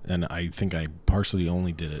 And I think I partially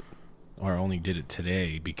only did it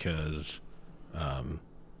today because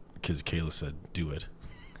Kayla said, do it.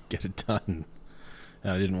 Get it done.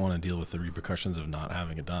 And I didn't want to deal with the repercussions of not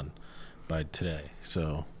having it done by today.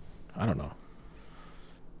 So I don't know.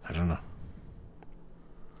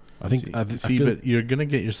 I think but you're gonna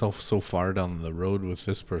get yourself so far down the road with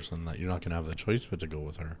this person that you're not gonna have the choice but to go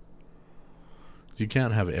with her. You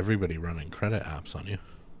can't have everybody running credit apps on you.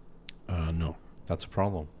 No, that's a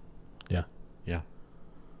problem. Yeah, yeah,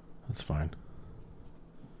 that's fine.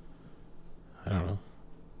 I don't know.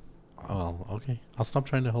 Well, okay, I'll stop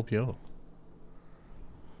trying to help you out.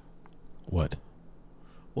 What?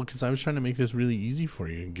 Well, because I was trying to make this really easy for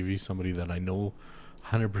you and give you somebody that I know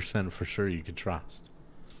 100% for sure you could trust.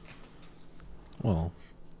 Well,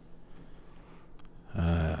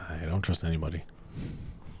 I don't trust anybody.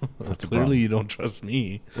 That's clearly you don't trust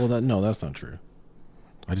me. Well, that's not true.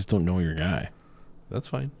 I just don't know your guy. That's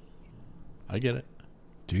fine. I get it.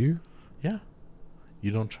 Do you? Yeah. You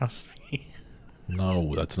don't trust me.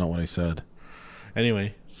 No, that's not what I said.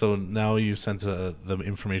 Anyway, so now you sent the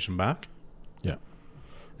information back? Yeah.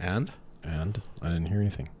 And I didn't hear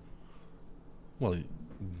anything. Well,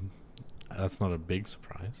 that's not a big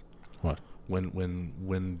surprise. What?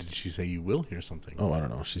 When did she say you will hear something? Oh, I don't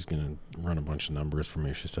know. She's going to run a bunch of numbers for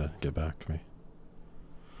me. She said, get back to me.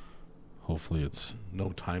 Hopefully it's... No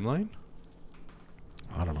timeline?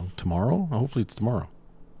 I don't know. Tomorrow? Hopefully it's tomorrow.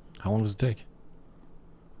 How long does it take?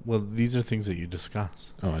 Well, these are things that you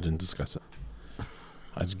discuss. Oh, I didn't discuss it.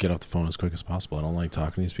 I just get off the phone as quick as possible. I don't like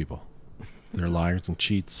talking to these people. They're liars and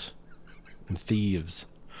cheats and thieves.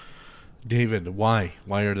 David, why?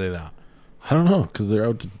 Why are they that? I don't know, because they're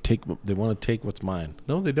out to take. They want to take what's mine.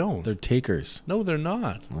 No, they don't. They're takers. No, they're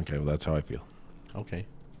not. Okay, well, that's how I feel. Okay,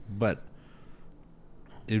 but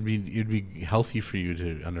it'd be healthy for you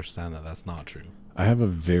to understand that that's not true. I have a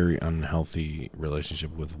very unhealthy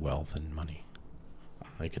relationship with wealth and money.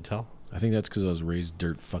 I could tell. I think that's because I was raised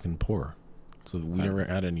dirt fucking poor, so we never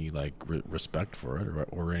had any like respect for it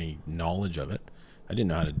or any knowledge of it. I didn't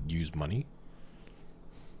know how to use money.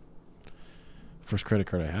 First credit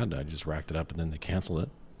card I had, I just racked it up and then they canceled it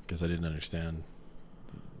because I didn't understand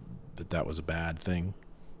that was a bad thing.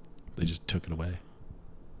 They just took it away.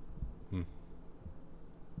 I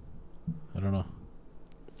don't know.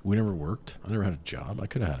 We never worked. I never had a job. I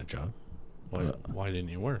could have had a job. Why didn't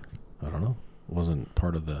you work? I don't know. It wasn't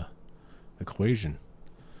part of the equation.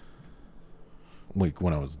 Like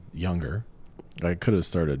when I was younger, I could have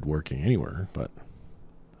started working anywhere, but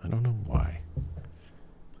I don't know why.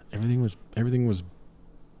 Everything was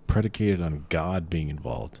predicated on God being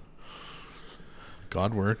involved.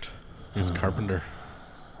 God worked. He was a carpenter.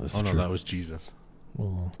 No, that was Jesus.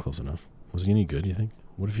 Well, close enough. Was he any good, you think?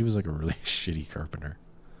 What if he was like a really shitty carpenter?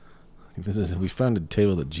 I think we found a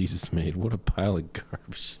table that Jesus made. What a pile of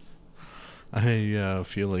garbage. I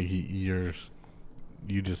feel like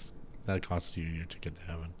that cost you your ticket to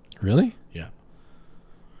heaven. Really? Yeah.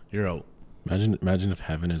 You're out. Imagine if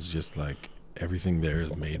heaven is just like everything there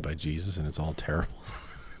is made by Jesus and it's all terrible.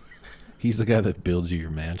 He's the guy that builds you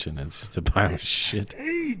your mansion and it's just a pile of shit.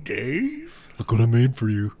 Hey, Dave. Look what I made for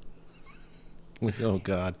you. Oh,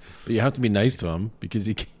 God. But you have to be nice to him because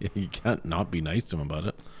you can't not be nice to him about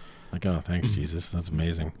it. Like, oh, thanks, Jesus. That's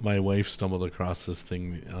amazing. My wife stumbled across this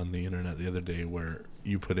thing on the internet the other day where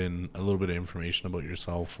you put in a little bit of information about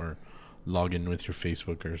yourself or log in with your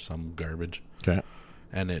Facebook or some garbage. Okay.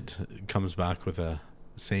 And it comes back with a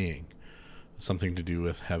saying, something to do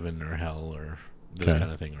with heaven or hell or this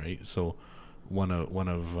kind of thing, right? So one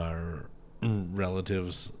of our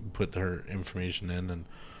relatives put her information in and,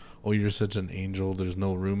 oh, you're such an angel, there's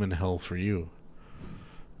no room in hell for you.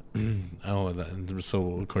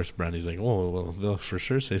 So of course Brandy's like, oh, well, they'll for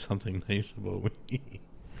sure say something nice about me.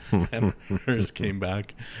 And hers came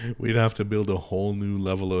back, we'd have to build a whole new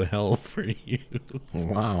level of hell for you.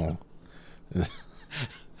 Wow.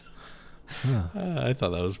 I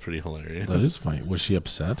thought that was pretty hilarious. That is funny. Was she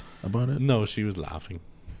upset about it? No, she was laughing.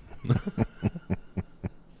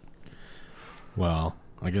 Well,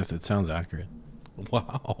 I guess it sounds accurate.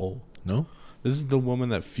 Wow. No? This is the woman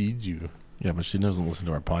that feeds you. Yeah, but she doesn't listen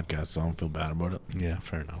to our podcast, so I don't feel bad about it. Yeah,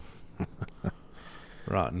 fair enough.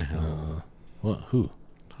 Rotten hell. What? Who?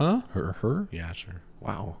 Huh? Her? Yeah, sure.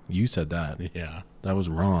 Wow. You said that. Yeah. That was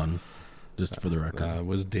Ron, just for the record.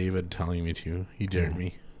 Was David telling me to. He dared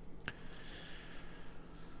me.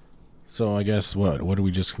 So I guess what do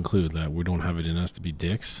we just conclude? That we don't have it in us to be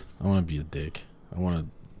dicks? I want to be a dick. I want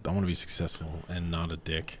to be successful and not a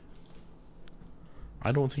dick.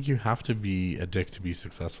 I don't think you have to be a dick to be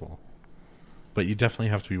successful. But you definitely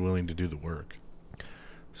have to be willing to do the work.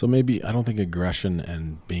 So maybe I don't think aggression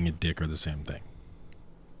and being a dick are the same thing.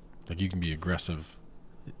 Like you can be aggressive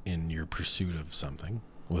in your pursuit of something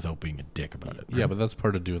without being a dick about it. Right? Yeah, but that's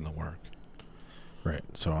part of doing the work. Right.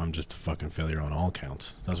 So I'm just a fucking failure on all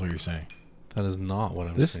counts. That's what you're saying. That is not what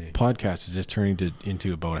I'm this saying. This podcast is just turning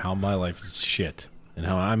into about how my life is shit and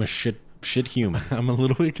how I'm a shit human. I'm a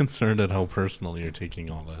little bit concerned at how personal you're taking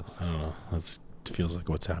all this. I don't know. It feels like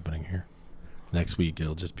what's happening here. Next week,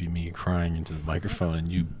 it'll just be me crying into the microphone and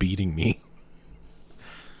you beating me.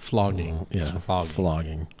 Flogging. Yeah,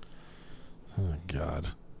 flogging. Oh, God.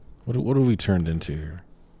 What have we turned into here?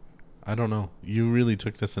 I don't know. You really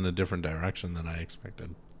took this in a different direction than I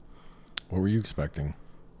expected. What were you expecting?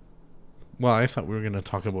 Well, I thought we were going to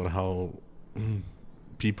talk about how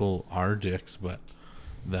people are dicks, but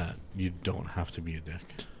that you don't have to be a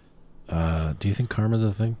dick. Do you think karma's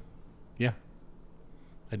a thing? Yeah,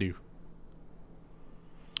 I do.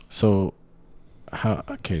 So,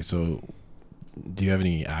 so do you have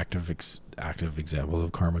any active examples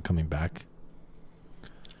of karma coming back?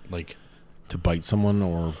 Like to bite someone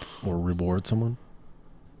or reward someone?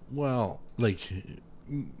 Well, like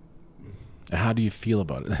how do you feel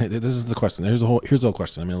about it? This is the question. Here's the whole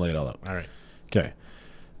question. I'm going to lay it all out. All right. Okay.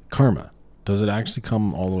 Karma. Does it actually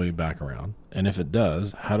come all the way back around? And if it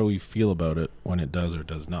does, how do we feel about it when it does or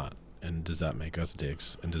does not? And does that make us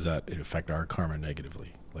dicks? And does that affect our karma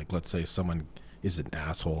negatively? Like, let's say someone is an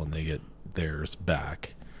asshole and they get theirs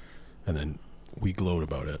back, and then we gloat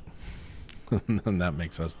about it. And that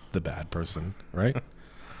makes us the bad person, right?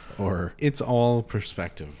 Or it's all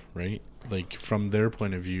perspective, right? Like, from their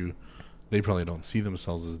point of view, they probably don't see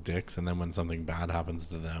themselves as dicks, and then when something bad happens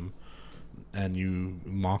to them and you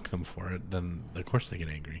mock them for it, then of course they get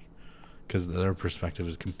angry because their perspective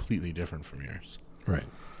is completely different from yours. Right.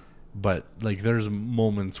 But like, there's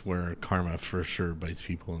moments where karma for sure bites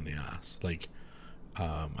people in the ass. Like,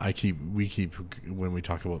 we keep when we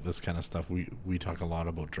talk about this kind of stuff, we talk a lot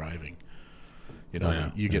about driving. You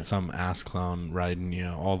know, you get some ass clown riding you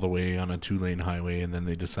all the way on a 2-lane highway, and then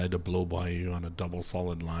they decide to blow by you on a double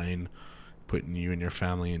solid line, putting you and your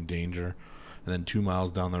family in danger. And then 2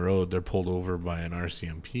 miles down the road, they're pulled over by an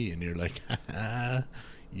RCMP, and you're like,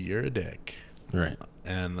 you're a dick. Right.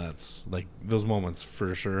 And that's like, those moments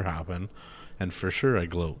for sure happen, and for sure I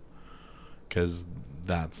gloat because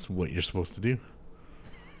that's what you're supposed to do.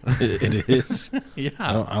 It is. Yeah.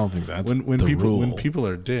 I don't think that's when the people rule. When people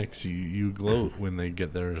are dicks, you gloat when they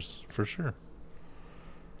get theirs for sure.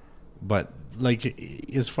 But like,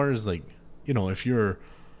 as far as like, you know, if you're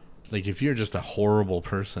just a horrible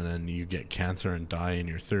person and you get cancer and die in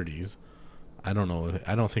your 30s, I don't know.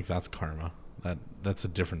 I don't think that's karma. That's a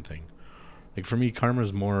different thing. Like, for me, karma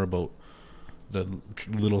is more about the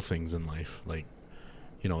little things in life. Like,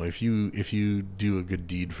 you know, if you do a good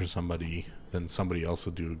deed for somebody, then somebody else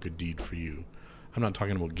will do a good deed for you. I'm not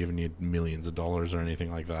talking about giving you millions of dollars or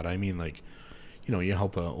anything like that. I mean, like, you know, you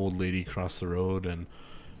help an old lady cross the road and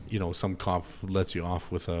some cop lets you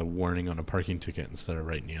off with a warning on a parking ticket instead of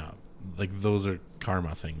writing you up. Like, those are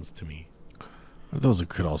karma things to me. Those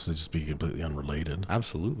could also just be completely unrelated.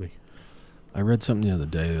 Absolutely. I read something the other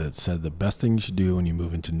day that said the best thing you should do when you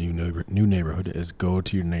move into new neighborhood is go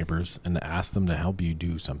to your neighbors and ask them to help you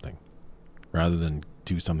do something, rather than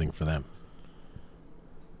do something for them.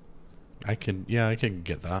 I can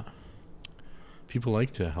get that. People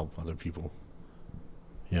like to help other people.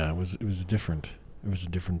 Yeah, it was a different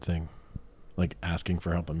thing, like asking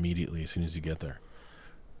for help immediately as soon as you get there,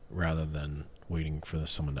 rather than waiting for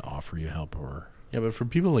someone to offer you help. Or yeah, but for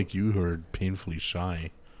people like you who are painfully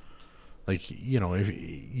shy, like, if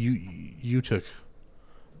you took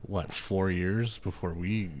 4 years before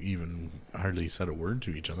we even hardly said a word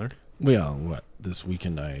to each other. Well, this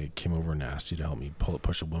weekend I came over and asked you to help me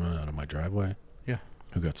push a woman out of my driveway. Yeah,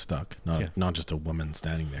 who got stuck. Not just a woman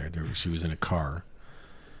standing there. She was in a car.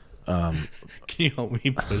 Can you help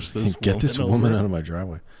me push this? Get this woman out of my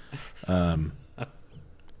driveway.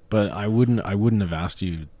 But I wouldn't have asked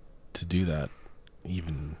you to do that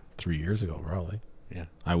even 3 years ago, probably. Yeah.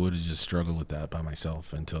 I would have just struggled with that by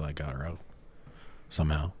myself until I got her out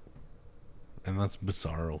somehow. And that's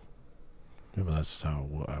bizarro. Yeah, but that's how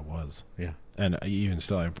I was. Yeah. And even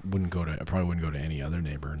still, I probably wouldn't go to any other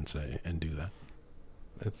neighbor and do that.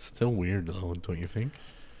 It's still weird though, don't you think?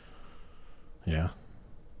 Yeah.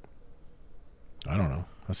 I don't know.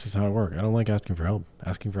 That's just how I work. I don't like asking for help.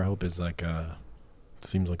 Asking for help is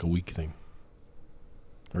seems like a weak thing.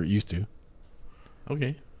 Or it used to.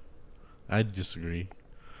 Okay. I disagree.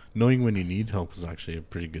 Knowing when you need help is actually a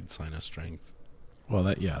pretty good sign of strength. Well,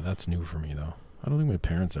 that's new for me though. I don't think my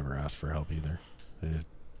parents ever asked for help either.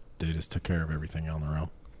 They just took care of everything on their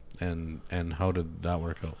own. And how did that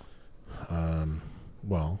work out?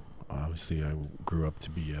 Well, obviously I grew up to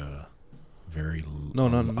be a very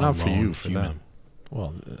not for you, for human. them.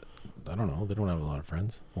 Well, I don't know. They don't have a lot of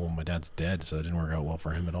friends. Well, my dad's dead, so it didn't work out well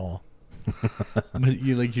for him at all. But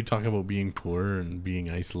you talk about being poor and being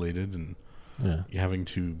isolated, and yeah, having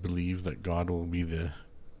to believe that God will be the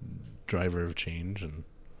driver of change, and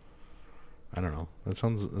I don't know. That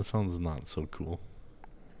sounds not so cool.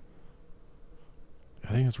 I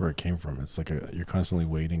think that's where it came from. It's like you're constantly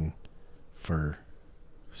waiting for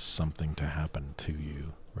something to happen to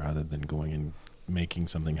you rather than going and making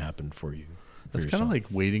something happen for you. That's kind of like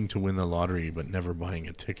waiting to win the lottery but never buying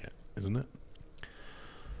a ticket, isn't it?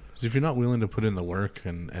 Because if you're not willing to put in the work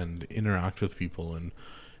and interact with people and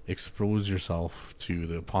expose yourself to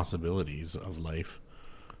the possibilities of life,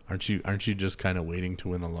 aren't you just kind of waiting to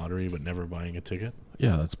win the lottery but never buying a ticket?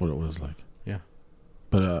 Yeah, that's what it was like. Yeah.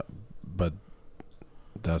 But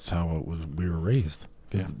that's how it was. We were raised.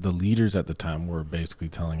 Because the leaders at the time were basically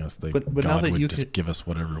telling us that but God would just give us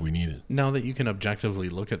whatever we needed. Now that you can objectively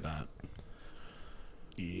look at that,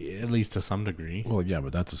 at least to some degree. Well, yeah,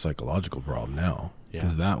 but that's a psychological problem now.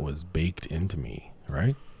 Because that was baked into me,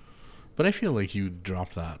 right? But I feel like you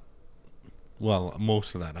dropped that,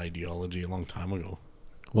 most of that ideology a long time ago.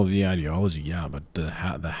 Well, the ideology, yeah, but the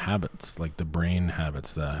habits, like the brain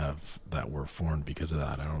habits that were formed because of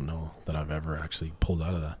that, I don't know that I've ever actually pulled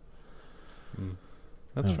out of that.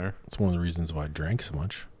 That's fair. It's one of the reasons why I drank so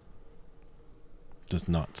much. Just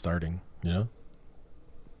not starting,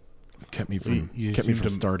 kept me from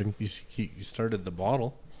starting. You started the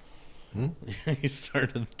bottle. You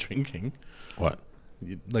started drinking. What?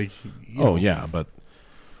 Oh yeah, but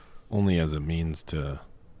only as a means to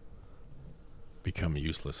become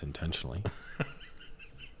useless intentionally.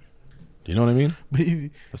 Do you know what I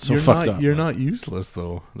mean? That's so fucked up. You're not useless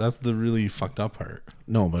though. That's the really fucked up part.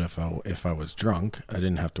 No, but if I was drunk, I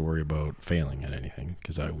didn't have to worry about failing at anything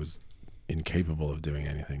because I was incapable of doing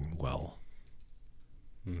anything well.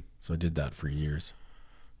 So I did that for years.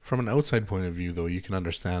 From an outside point of view, though, you can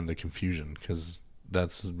understand the confusion because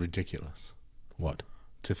that's ridiculous. What?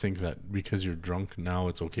 To think that because you're drunk now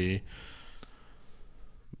it's okay,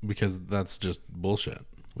 because that's just bullshit.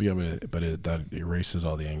 Well, yeah, but that erases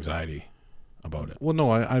all the anxiety about it. Well,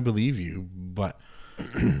 no, I believe you, but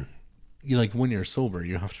when you're sober,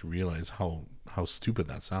 you have to realize how stupid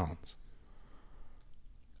that sounds.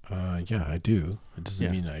 Yeah, I do. It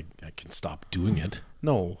doesn't mean I can stop doing it.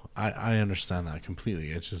 No, I understand that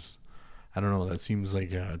completely. It's just, I don't know, that seems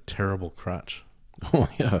like a terrible crutch. Oh,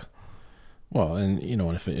 yeah. Well, and,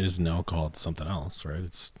 if it isn't alcohol, it's something else, right?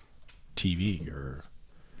 It's TV or,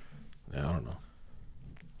 I don't know.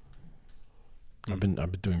 I've been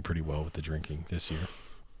doing pretty well with the drinking this year.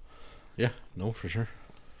 Yeah, no, for sure.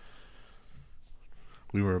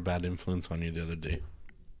 We were a bad influence on you the other day.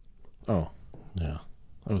 Oh, yeah.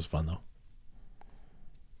 That was fun, though.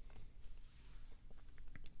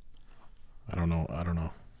 I don't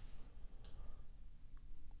know.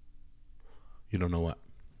 You don't know what?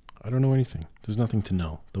 I don't know anything. There's nothing to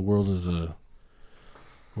know. The world is a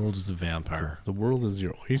vampire. The world is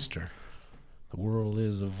your oyster. The world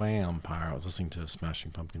is a vampire. I was listening to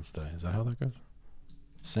Smashing Pumpkins today. Is that how that goes?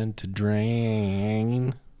 Sent to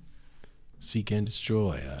drain, seek and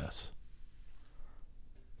destroy us.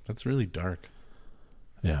 That's really dark.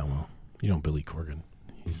 Yeah, well, you know Billy Corgan.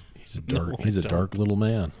 He's a dark No, I dark little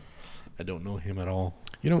man. I don't know him at all.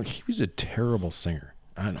 You know, he was a terrible singer.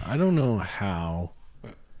 I don't know how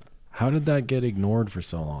did that get ignored for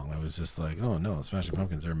so long? I was just like, oh no, Smashing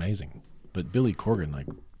Pumpkins are amazing. But Billy Corgan, like,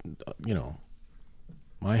 you know,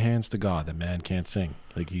 my hands to God, the man can't sing.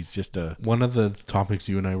 Like, he's just a... One of the topics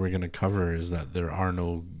you and I were going to cover is that there are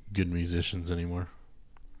no good musicians anymore.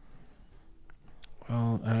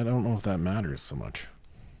 Well, and I don't know if that matters so much.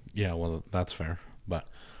 Yeah, well, that's fair. But...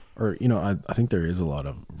 Or, you know, I think there is a lot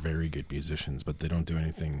of very good musicians, but they don't do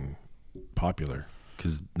anything popular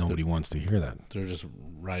because nobody wants to hear that. They're just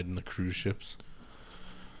riding the cruise ships.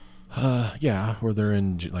 Yeah, or they're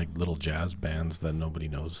in like little jazz bands that nobody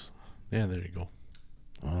knows. Yeah, there you go.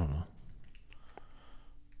 I don't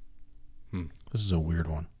know. This is a weird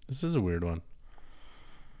one. This is a weird one.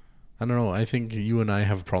 I don't know. I think you and I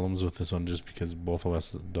have problems with this one just because both of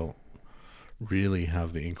us don't really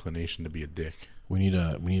have the inclination to be a dick. We need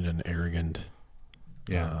an arrogant.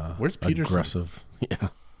 Yeah. Where's Peterson? Aggressive. Yeah.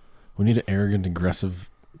 We need an arrogant, aggressive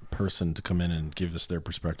person to come in and give us their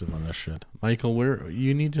perspective on this shit. Michael,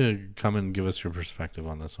 you need to come and give us your perspective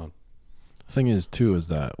on this one. The thing is, too, is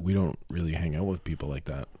that we don't really hang out with people like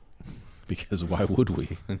that because why would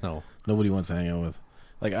we? No. Nobody wants to hang out with.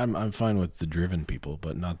 Like, I'm fine with the driven people,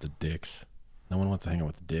 but not the dicks. No one wants to hang out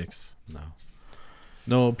with the dicks.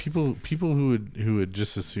 No, people who would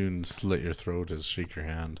just as soon slit your throat as shake your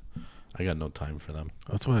hand. I got no time for them.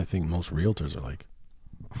 That's why I think most realtors are like.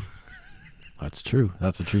 That's true.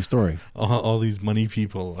 That's a true story. All these money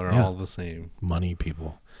people are all the same. Money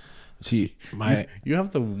people. See, you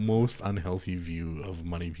have the most unhealthy view of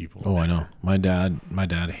money people. Oh, I know. My dad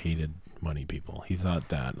hated money people. He thought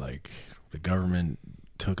that like the government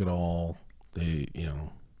took it all. They, you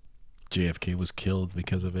know, JFK was killed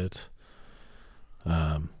because of it.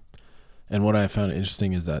 And what I found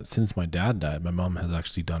interesting is that since my dad died, my mom has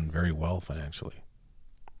actually done very well financially.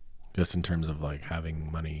 Just in terms of like having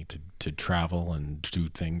money to travel and do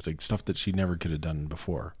things like stuff that she never could have done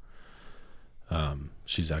before.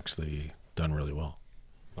 She's actually done really well.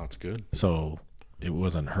 That's good. So it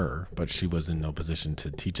wasn't her, but she was in no position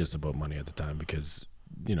to teach us about money at the time because,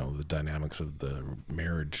 you know, the dynamics of the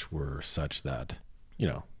marriage were such that, you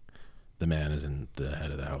know, the man is in the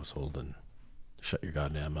head of the household and shut your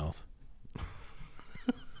goddamn mouth.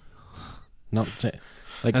 Not saying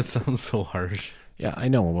like that sounds so harsh. Yeah, I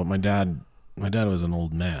know, but my dad was an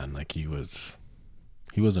old man. Like he was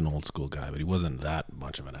an old school guy, but he wasn't that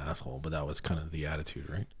much of an asshole. But that was kind of the attitude,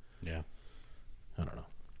 right? Yeah. I don't know.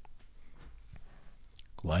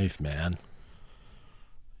 Life, man.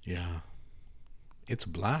 Yeah. It's a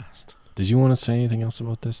blast. Did you want to say anything else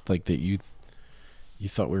about this? Like that you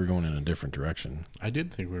thought we were going in a different direction. I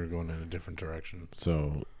did think we were going in a different direction.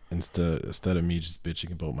 So instead of me just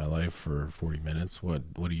bitching about my life for 40 minutes,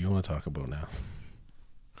 what do you want to talk about now?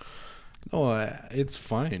 No, it's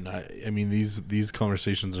fine. I mean, these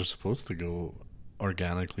conversations are supposed to go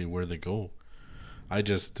organically where they go. I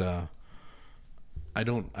just I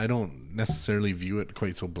don't necessarily view it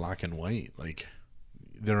quite so black and white. Like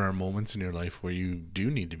there are moments in your life where you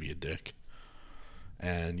do need to be a dick,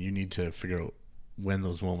 and you need to figure out when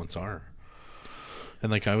those moments are.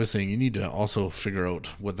 And like I was saying, you need to also figure out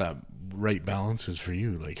what that right balance is for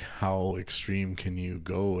you. Like how extreme can you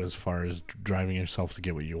go as far as driving yourself to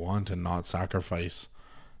get what you want and not sacrifice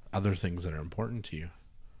other things that are important to you.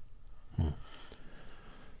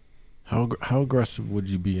 How aggressive would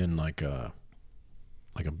you be in like a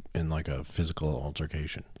physical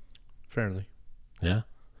altercation? Fairly. Yeah.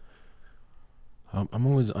 I'm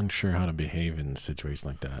always unsure how to behave in a situation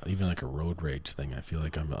like that. Even like a road rage thing, I feel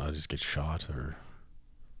like I'll just get shot, or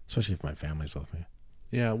especially if my family's with me.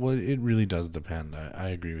 Yeah, well, it really does depend. I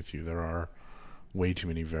agree with you. There are way too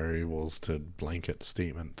many variables to blanket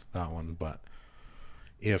statement that one. But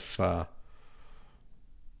if I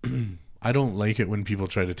don't like it when people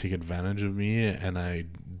try to take advantage of me, and I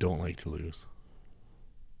don't like to lose.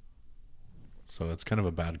 So it's kind of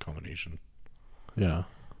a bad combination. Yeah,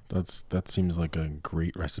 that seems like a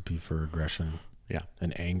great recipe for aggression. Yeah,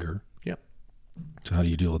 and anger. Yep. So how do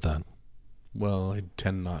you deal with that? Well, I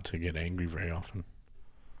tend not to get angry very often.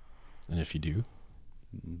 And if you do,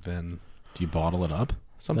 then do you bottle it up?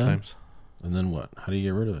 Sometimes. And then what? How do you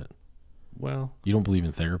get rid of it? Well, you don't believe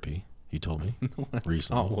in therapy. You told me No, that's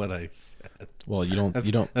recently. not what I said. Well, you don't.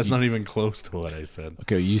 That's not even close to what I said.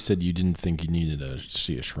 Okay, you said you didn't think you needed to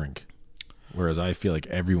see a shrink, whereas I feel like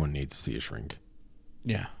everyone needs to see a shrink.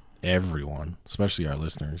 Yeah. Everyone, especially our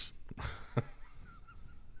listeners.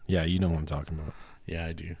 Yeah, you know what I'm talking about. Yeah,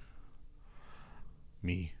 I do.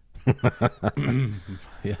 Me.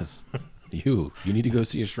 Yes. You need to go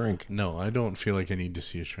see a shrink. No, I don't feel like I need to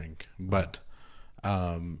see a shrink. But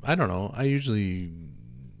I don't know. I usually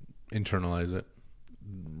internalize it,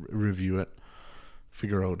 review it,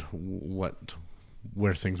 figure out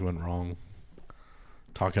where things went wrong,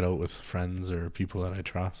 talk it out with friends or people that I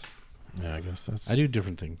trust. Yeah, I guess that's... I do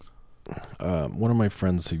different things. One of my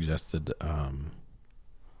friends suggested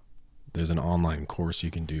there's an online course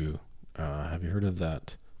you can do. Have you heard of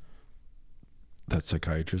that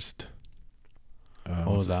psychiatrist? That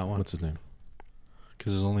one. What's his name?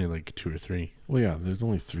 Because there's only like 2 or 3. Well, yeah, there's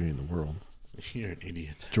only 3 in the world. You're an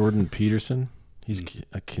idiot. Jordan Peterson. He's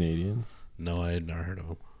a Canadian. No, I had never heard of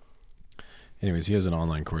him. Anyways, he has an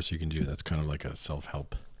online course you can do that's kind of like a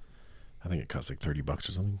self-help. I think it costs like $30 or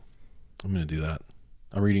something. I'm going to do that.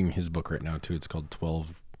 I'm reading his book right now, too. It's called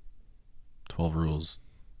 12 Rules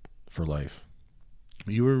for Life.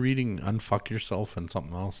 You were reading Unfuck Yourself and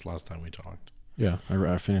something else last time we talked. Yeah,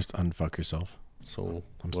 I finished Unfuck Yourself. So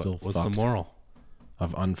what's the fucked. moral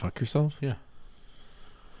Of Unfuck Yourself? Yeah.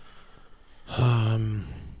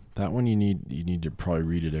 That one you need to probably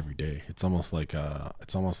read it every day. It's almost like a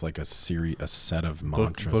set of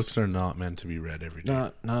mantras. Books are not meant to be read every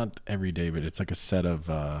day. Not every day, but it's like a set of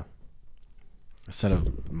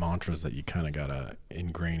mantras that you kind of gotta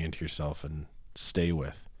ingrain into yourself and stay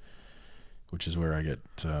with, which is where I get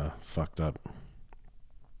fucked up.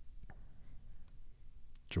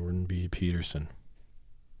 Jordan B. Peterson.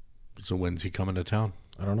 So when's he coming to town?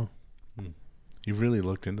 I don't know. You've really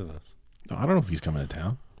looked into this. No, I don't know if he's coming to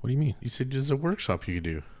town. What do you mean? You said there's a workshop you could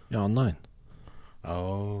do. Yeah, online.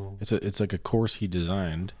 Oh. It's like a course he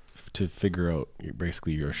designed to figure out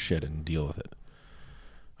basically your shit and deal with it.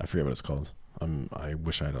 I forget what it's called. I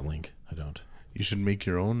wish I had a link. I don't. You should make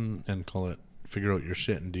your own and call it Figure Out Your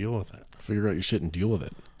Shit and Deal with It. Figure out your shit and deal with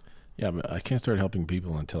it. Yeah, but I can't start helping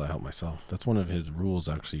people until I help myself. That's one of his rules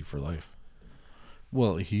actually for life.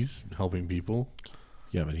 Well, he's helping people.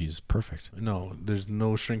 Yeah, but he's perfect. No, there's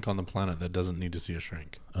no shrink on the planet that doesn't need to see a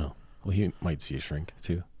shrink. Oh, well, he might see a shrink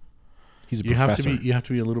too. He's a You professor. you have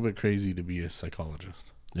to be a little bit crazy to be a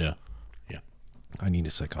psychologist. Yeah. Yeah. I need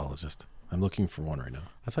a psychologist. I'm looking for one right now.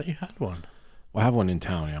 I thought you had one. Well, I have one in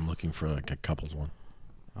town. Yeah, I'm looking for like a couples one.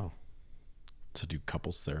 Oh. To do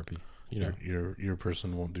couples therapy. You know. Your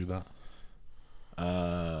person won't do that.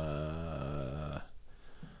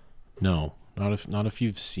 No, not if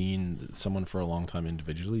you've seen someone for a long time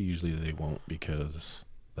individually. Usually they won't, because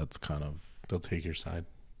that's kind of... They'll take your side.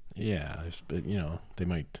 Yeah, but they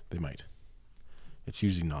might. It's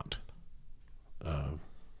usually not. I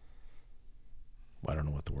don't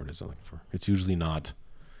know what the word is I'm looking for. It's usually not.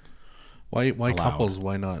 Why allowed. couples?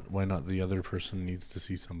 Why not the other person needs to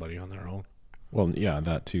see somebody on their own? Well, yeah,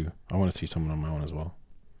 that too. I want to see someone on my own as well.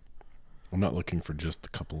 I'm not looking for just a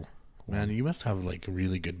couple. Man, you must have like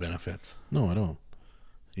really good benefits. No, I don't.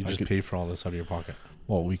 You just pay for all this out of your pocket.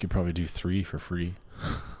 Well, we could probably do 3 for free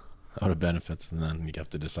out of benefits, and then you have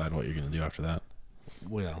to decide what you're going to do after that.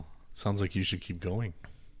 Well, sounds like you should keep going.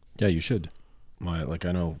 Yeah, you should. I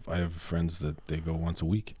know I have friends that they go once a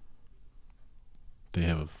week.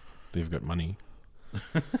 They've got money.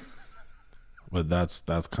 But that's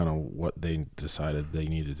kind of what they decided they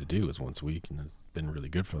needed to do, is once a week, and it's been really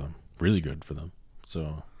good for them. Really good for them.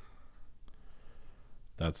 So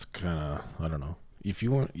that's kind of, I don't know. If you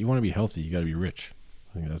want to be healthy, you got to be rich.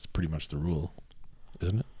 I think that's pretty much the rule,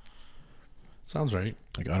 isn't it? Sounds right.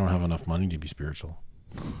 Like, I don't have enough money to be spiritual.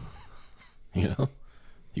 You know?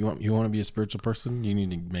 You want to be a spiritual person, you need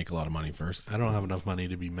to make a lot of money first. I don't have enough money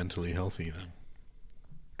to be mentally healthy then.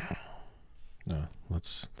 No,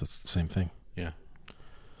 that's the same thing. Yeah.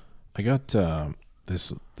 I got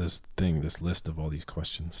this list of all these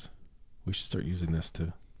questions. We should start using this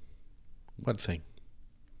too. What thing?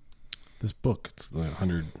 This book. It's like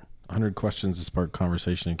 100 questions to spark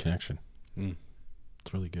conversation and connection.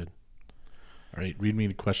 It's really good. All right, read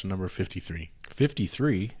me question number 53.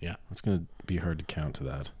 53? Yeah. That's going to be hard to count to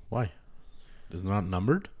that. Why? Is it not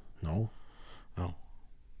numbered? No. Oh.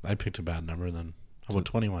 I picked a bad number then. How about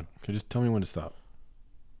 21? Okay, just tell me when to stop.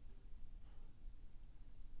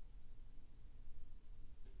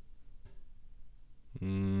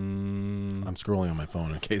 I'm scrolling on my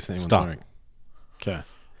phone in case anyone's wondering. Okay.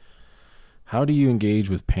 How do you engage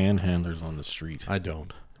with panhandlers on the street? I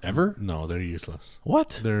don't. Ever? No, they're useless.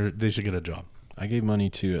 What? They should get a job. I gave money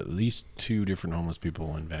to at least 2 different homeless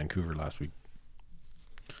people in Vancouver last week.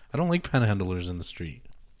 I don't like panhandlers in the street.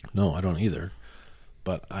 No, I don't either.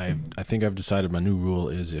 But I think I've decided my new rule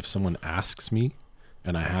is if someone asks me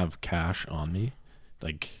and I have cash on me,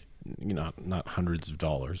 like, you know, not hundreds of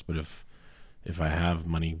dollars, but if I have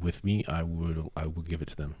money with me, I will give it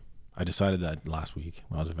to them. I decided that last week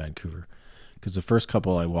when I was in Vancouver, because the first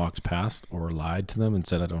couple I walked past or lied to them and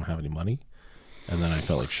said I don't have any money, and then I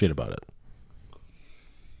felt like shit about it.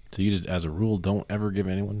 So you just, as a rule, don't ever give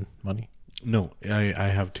anyone money? No, I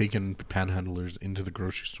have taken panhandlers into the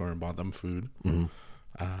grocery store and bought them food. Mm-hmm.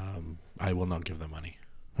 I will not give them money.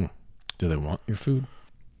 Do they want your food?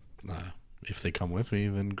 If they come with me,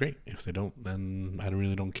 then great. If they don't, then I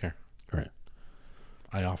really don't care. Right.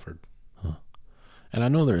 I offered. Huh. And I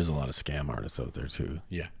know there is a lot of scam artists out there too.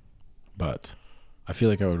 Yeah. But I feel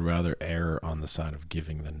like I would rather err on the side of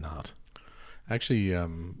giving than not. Actually,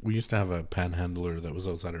 we used to have a panhandler that was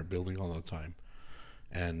outside our building all the time.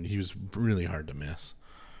 And he was really hard to miss.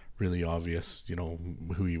 Really obvious, you know,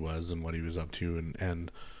 who he was and what he was up to.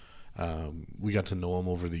 And we got to know him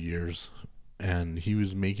over the years. And he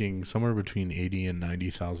was making somewhere between $80,000 and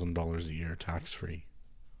 $90,000 a year tax-free.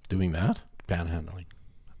 Doing that? Panhandling.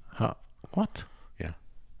 How? What? Yeah.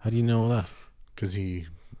 How do you know that? Because he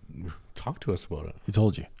talked to us about it. He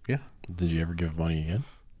told you? Yeah. Did you ever give money again?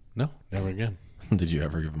 No, never again. Did you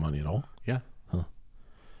ever give money at all? Yeah. Huh.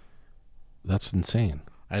 That's insane.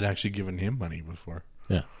 I'd actually given him money before.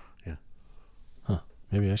 Yeah. Yeah. Huh.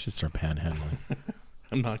 Maybe I should start panhandling.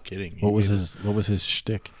 I'm not kidding. What was his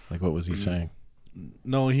shtick? Like, what was he saying?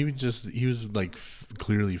 No, he was like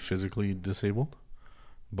clearly physically disabled,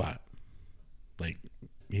 but like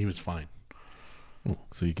he was fine.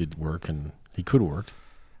 So he could work, and he could work.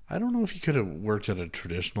 I don't know if he could have worked at a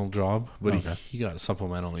traditional job, but Okay. he got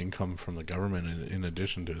supplemental income from the government in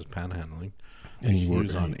addition to his panhandling. And he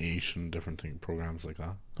was on AISH and different programs like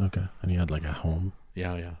that. Okay. And he had like a home.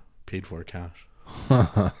 Yeah. Paid for cash.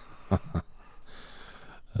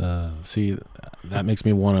 See, that makes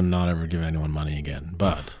me want to not ever give anyone money again.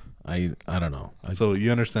 But I don't know. So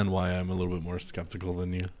you understand why I'm a little bit more skeptical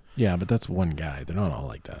than you? Yeah, but that's one guy. They're not all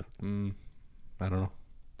like that. I don't know.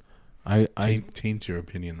 I taint your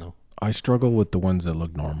opinion though. I struggle with the ones that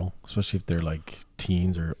look normal, especially if they're like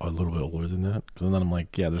teens or a little bit older than that. Because then I'm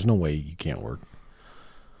like, yeah, there's no way you can't work.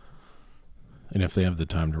 And if they have the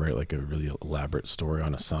time to write like a really elaborate story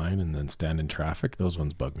on a sign and then stand in traffic, those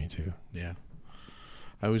ones bug me too. Yeah.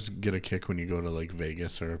 I always get a kick when you go to like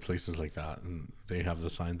Vegas or places like that and they have the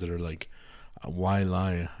signs that are like, why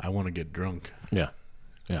lie? I want to get drunk. Yeah.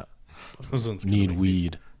 Those ones need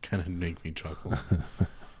weed. Kind of make me chuckle.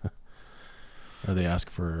 Or they ask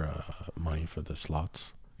for money for the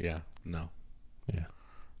slots. Yeah. No. Yeah.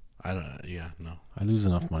 I don't. Yeah. No. I lose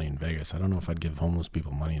enough money in Vegas. I don't know if I'd give homeless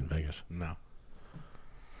people money in Vegas. No.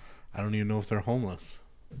 I don't even know if they're homeless.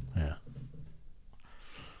 Yeah.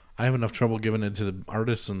 I have enough trouble giving it to the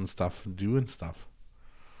artists and stuff, doing stuff.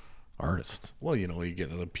 Artists? Well, you know, you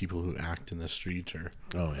get the people who act in the street or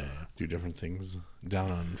do different things.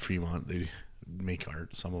 Down on Fremont, they make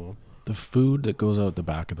art, some of them. The food that goes out the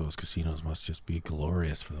back of those casinos must just be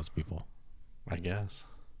glorious for those people. I guess.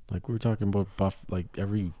 Like we were talking about like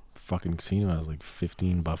every fucking casino has like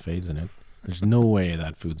 15 buffets in it. There's no way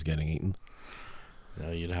that food's getting eaten. No,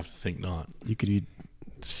 you'd have to think not. You could eat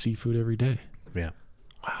seafood every day. Yeah.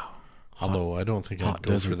 Wow. Although I don't think I'd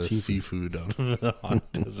go for the seafood out of the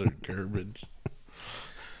hot desert garbage.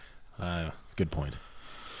 Good point.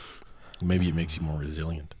 Maybe it makes you more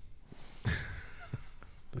resilient.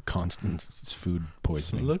 The constant food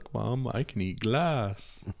poisoning. Look, Mom, I can eat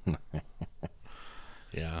glass.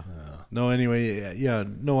 Yeah. No, anyway, yeah.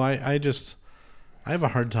 No, I have a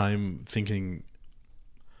hard time thinking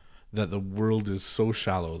that the world is so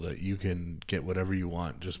shallow that you can get whatever you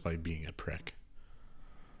want just by being a prick.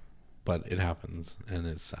 But it happens, and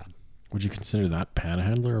it's sad. Would you consider that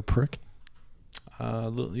panhandler a prick?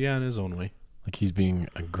 Yeah, in his own way. Like he's being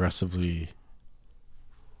aggressively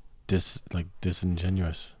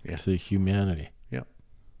disingenuous to humanity. Yep.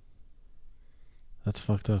 That's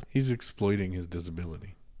fucked up. He's exploiting his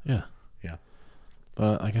disability. Yeah. Yeah.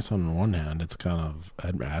 But I guess on one hand, it's kind of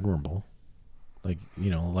admirable. Like, you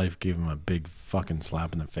know, life gave him a big fucking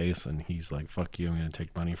slap in the face, and he's like, fuck you, I'm going to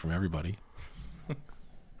take money from everybody.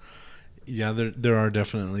 Yeah, there are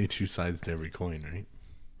definitely two sides to every coin,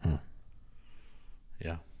 right?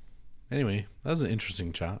 Yeah. Anyway, that was an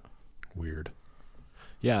interesting chat. Weird.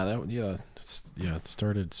 Yeah, it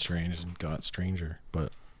started strange and got stranger,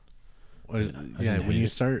 but when you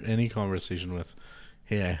start any conversation with,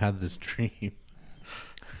 "Hey, I had this dream."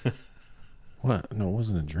 What? No, it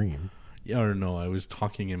wasn't a dream. Yeah, or no, I was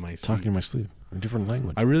talking in my sleep. Talking in my sleep. A different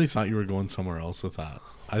language. I really thought you were going somewhere else with that.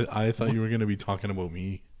 I thought you were going to be talking about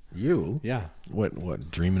me. You? Yeah.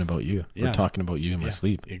 What? Dreaming about you? Yeah. Or talking about you in my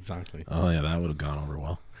sleep? Exactly. Oh, yeah, that would have gone over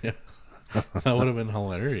well. Yeah. That would have been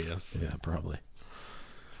hilarious. Yeah, probably.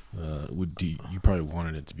 You probably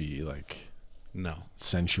wanted it to be like No.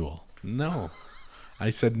 sensual. No. I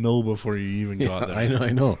said no before you even got there. I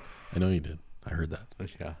know you did. I heard that.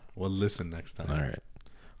 Yeah. Well, listen next time. All right.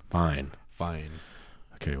 Fine.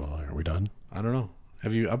 Okay, well, are we done? I don't know.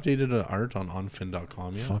 Have you updated art on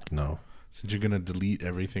onfin.com yet? Fuck no. Since you're going to delete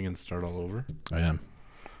everything and start all over? I am.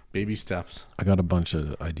 Baby steps. I got a bunch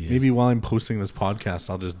of ideas. Maybe while I'm posting this podcast,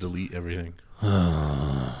 I'll just delete everything.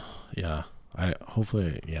 Yeah.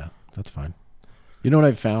 Yeah, that's fine. You know what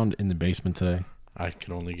I found in the basement today? I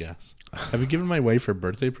can only guess. Have you given my wife her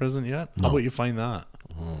birthday present yet? No. How about you find that?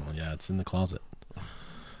 Oh, yeah, it's in the closet.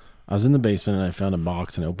 I was in the basement and I found a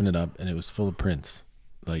box and I opened it up and it was full of prints.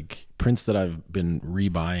 Like prints that I've been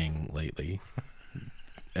rebuying lately.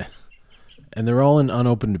 And they're all in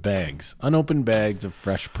unopened bags. Unopened bags of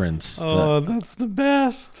fresh prints. Oh, that's the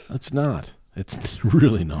best. It's not. It's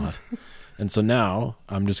really not. And so now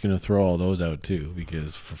I'm just going to throw all those out too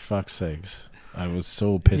because for fuck's sakes, I was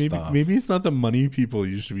so pissed off. Maybe it's not the money people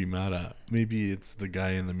you should be mad at. Maybe it's the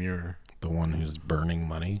guy in the mirror. The one who's burning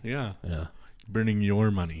money? Yeah. Yeah. Burning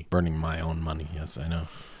your money. Burning my own money. Yes, I know.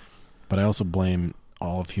 But I also blame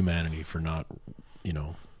all of humanity for not,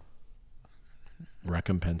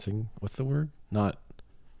 recompensing. What's the word? Not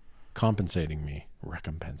compensating me.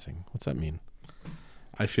 Recompensing. What's that mean?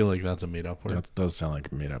 I feel like that's a made-up word. That does sound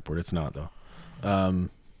like a made-up word. It's not, though.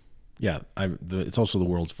 Yeah, it's also the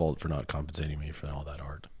world's fault for not compensating me for all that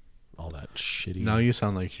art. All that shitty... Now you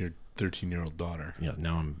sound like your 13-year-old daughter. Yeah,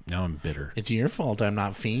 now I'm bitter. It's your fault I'm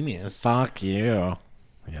not famous. Fuck you.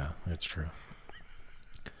 Yeah, that's true.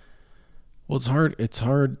 Well, it's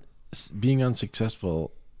hard being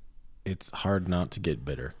unsuccessful. It's hard not to get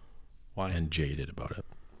bitter. Why? And jaded about it.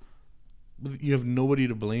 You have nobody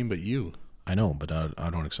to blame but you. I know, but I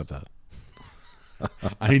don't accept that.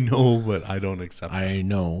 I know, but I don't accept that. I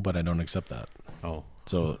know, but I don't accept that. Oh.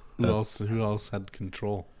 So who else had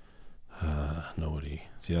control? Nobody.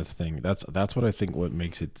 See, that's the thing. That's what I think what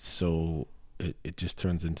makes it so it just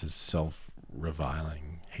turns into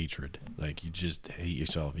self-reviling hatred. Like you just hate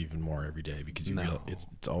yourself even more every day because you feel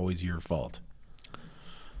it's always your fault.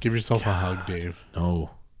 Give yourself a hug, Dave. No.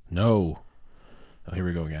 Oh, here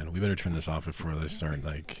we go again. We better turn this off before they start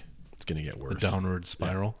it's going to get worse. The downward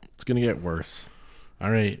spiral. Yeah, it's going to get worse. All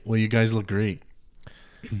right. Well, you guys look great.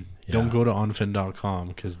 Yeah. Don't go to onfin.com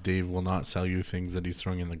because Dave will not sell you things that he's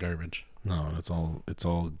throwing in the garbage. No, it's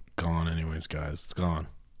all gone anyways, guys. It's gone.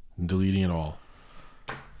 I'm deleting it all.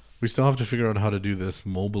 We still have to figure out how to do this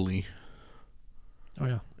mobily. Oh,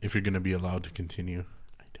 yeah. If you're going to be allowed to continue.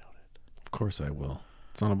 I doubt it. Of course I will.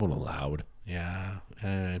 It's not about allowed. Yeah,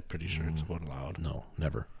 I'm pretty sure it's about allowed. No,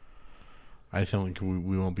 never. I think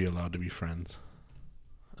we won't be allowed to be friends.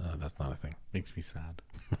 That's not a thing. Makes me sad.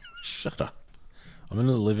 Shut up. I'm going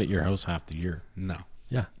to live at your house half the year. No.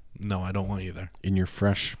 Yeah. No, I don't want you there. In your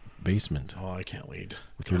fresh basement. Oh, I can't wait.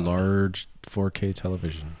 With your large 4K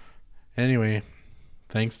television. Anyway,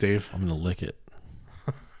 thanks, Dave. I'm going to lick it.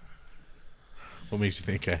 What makes you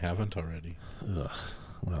think I haven't already? Ugh.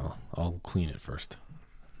 Well, I'll clean it first.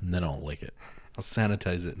 And then I'll lick it. I'll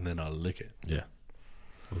sanitize it and then I'll lick it. Yeah.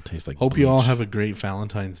 It'll taste like Hope bleach. you all have a great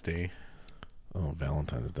Valentine's Day. Oh,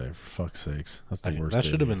 Valentine's Day. For fuck's sakes. That's the worst That day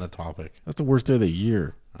should have been the topic. That's the worst day of the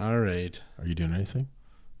year. All right. Are you doing anything?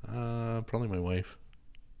 Probably my wife.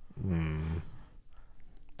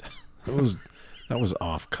 That was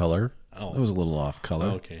off color. Oh. That was a little off color.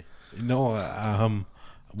 Okay. No,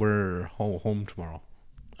 we're home tomorrow.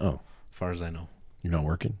 Oh. As far as I know. You're not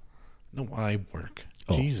working? No, I work.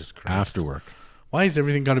 Oh, Jesus Christ. after work. Why is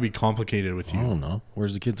everything got to be complicated with you? I don't know.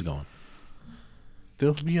 Where's the kids going?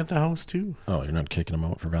 They'll be at the house too. Oh, you're not kicking them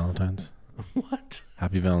out for Valentine's? What?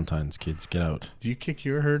 Happy Valentine's, kids. Get out. Do you kick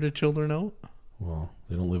your herd of children out? Well,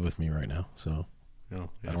 they don't live with me right now, so No,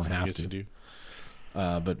 I don't have to. do.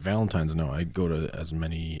 But Valentine's, no. I go to as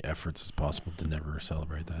many efforts as possible to never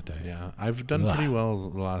celebrate that day. Yeah, I've done pretty well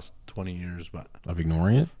the last 20 years, but Of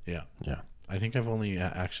ignoring it? yeah. Yeah. I think I've only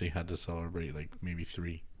actually had to celebrate like maybe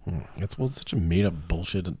 3. It's such a made-up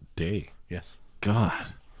bullshit day. Yes. God.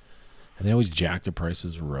 And they always jack the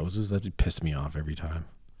prices of roses. That pissed me off every time.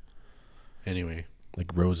 Anyway.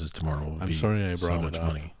 Like roses tomorrow will be sorry I brought so it much up.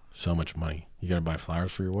 money. So much money. You got to buy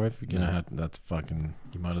flowers for your wife? You're gonna have that's fucking...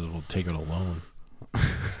 You might as well take out a loan.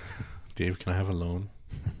 Dave, can I have a loan?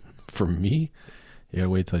 For me? You got to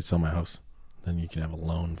wait till I sell my house. Then you can have a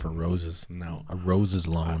loan for roses. No. A roses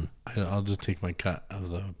loan. I'll just take my cut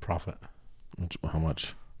of the profit. How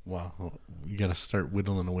much? Well, you got to start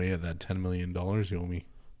whittling away at that $10 million you owe me.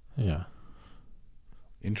 Yeah.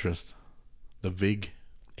 Interest. The VIG.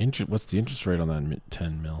 What's the interest rate on that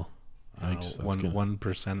 10 mil?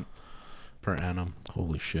 1% per annum.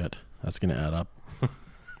 Holy shit. That's going to add up.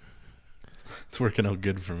 It's working out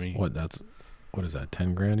good for me. What is that?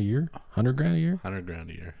 10 grand a year? 100 grand a year? 100 grand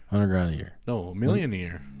a year. 100 grand a year. No, $1 million a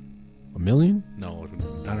year. $1 million? No,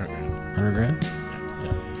 100 grand. 100 grand?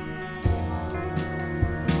 Yeah.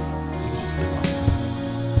 Just live off that.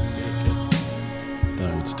 Then I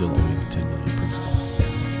would still owe you the 10 million principal.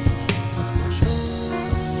 That's bullshit.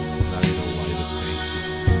 Now you know why the place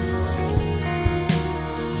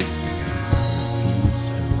Thieves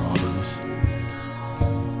and robbers.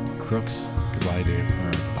 Crooks. Goodbye, Dave. All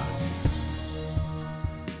right.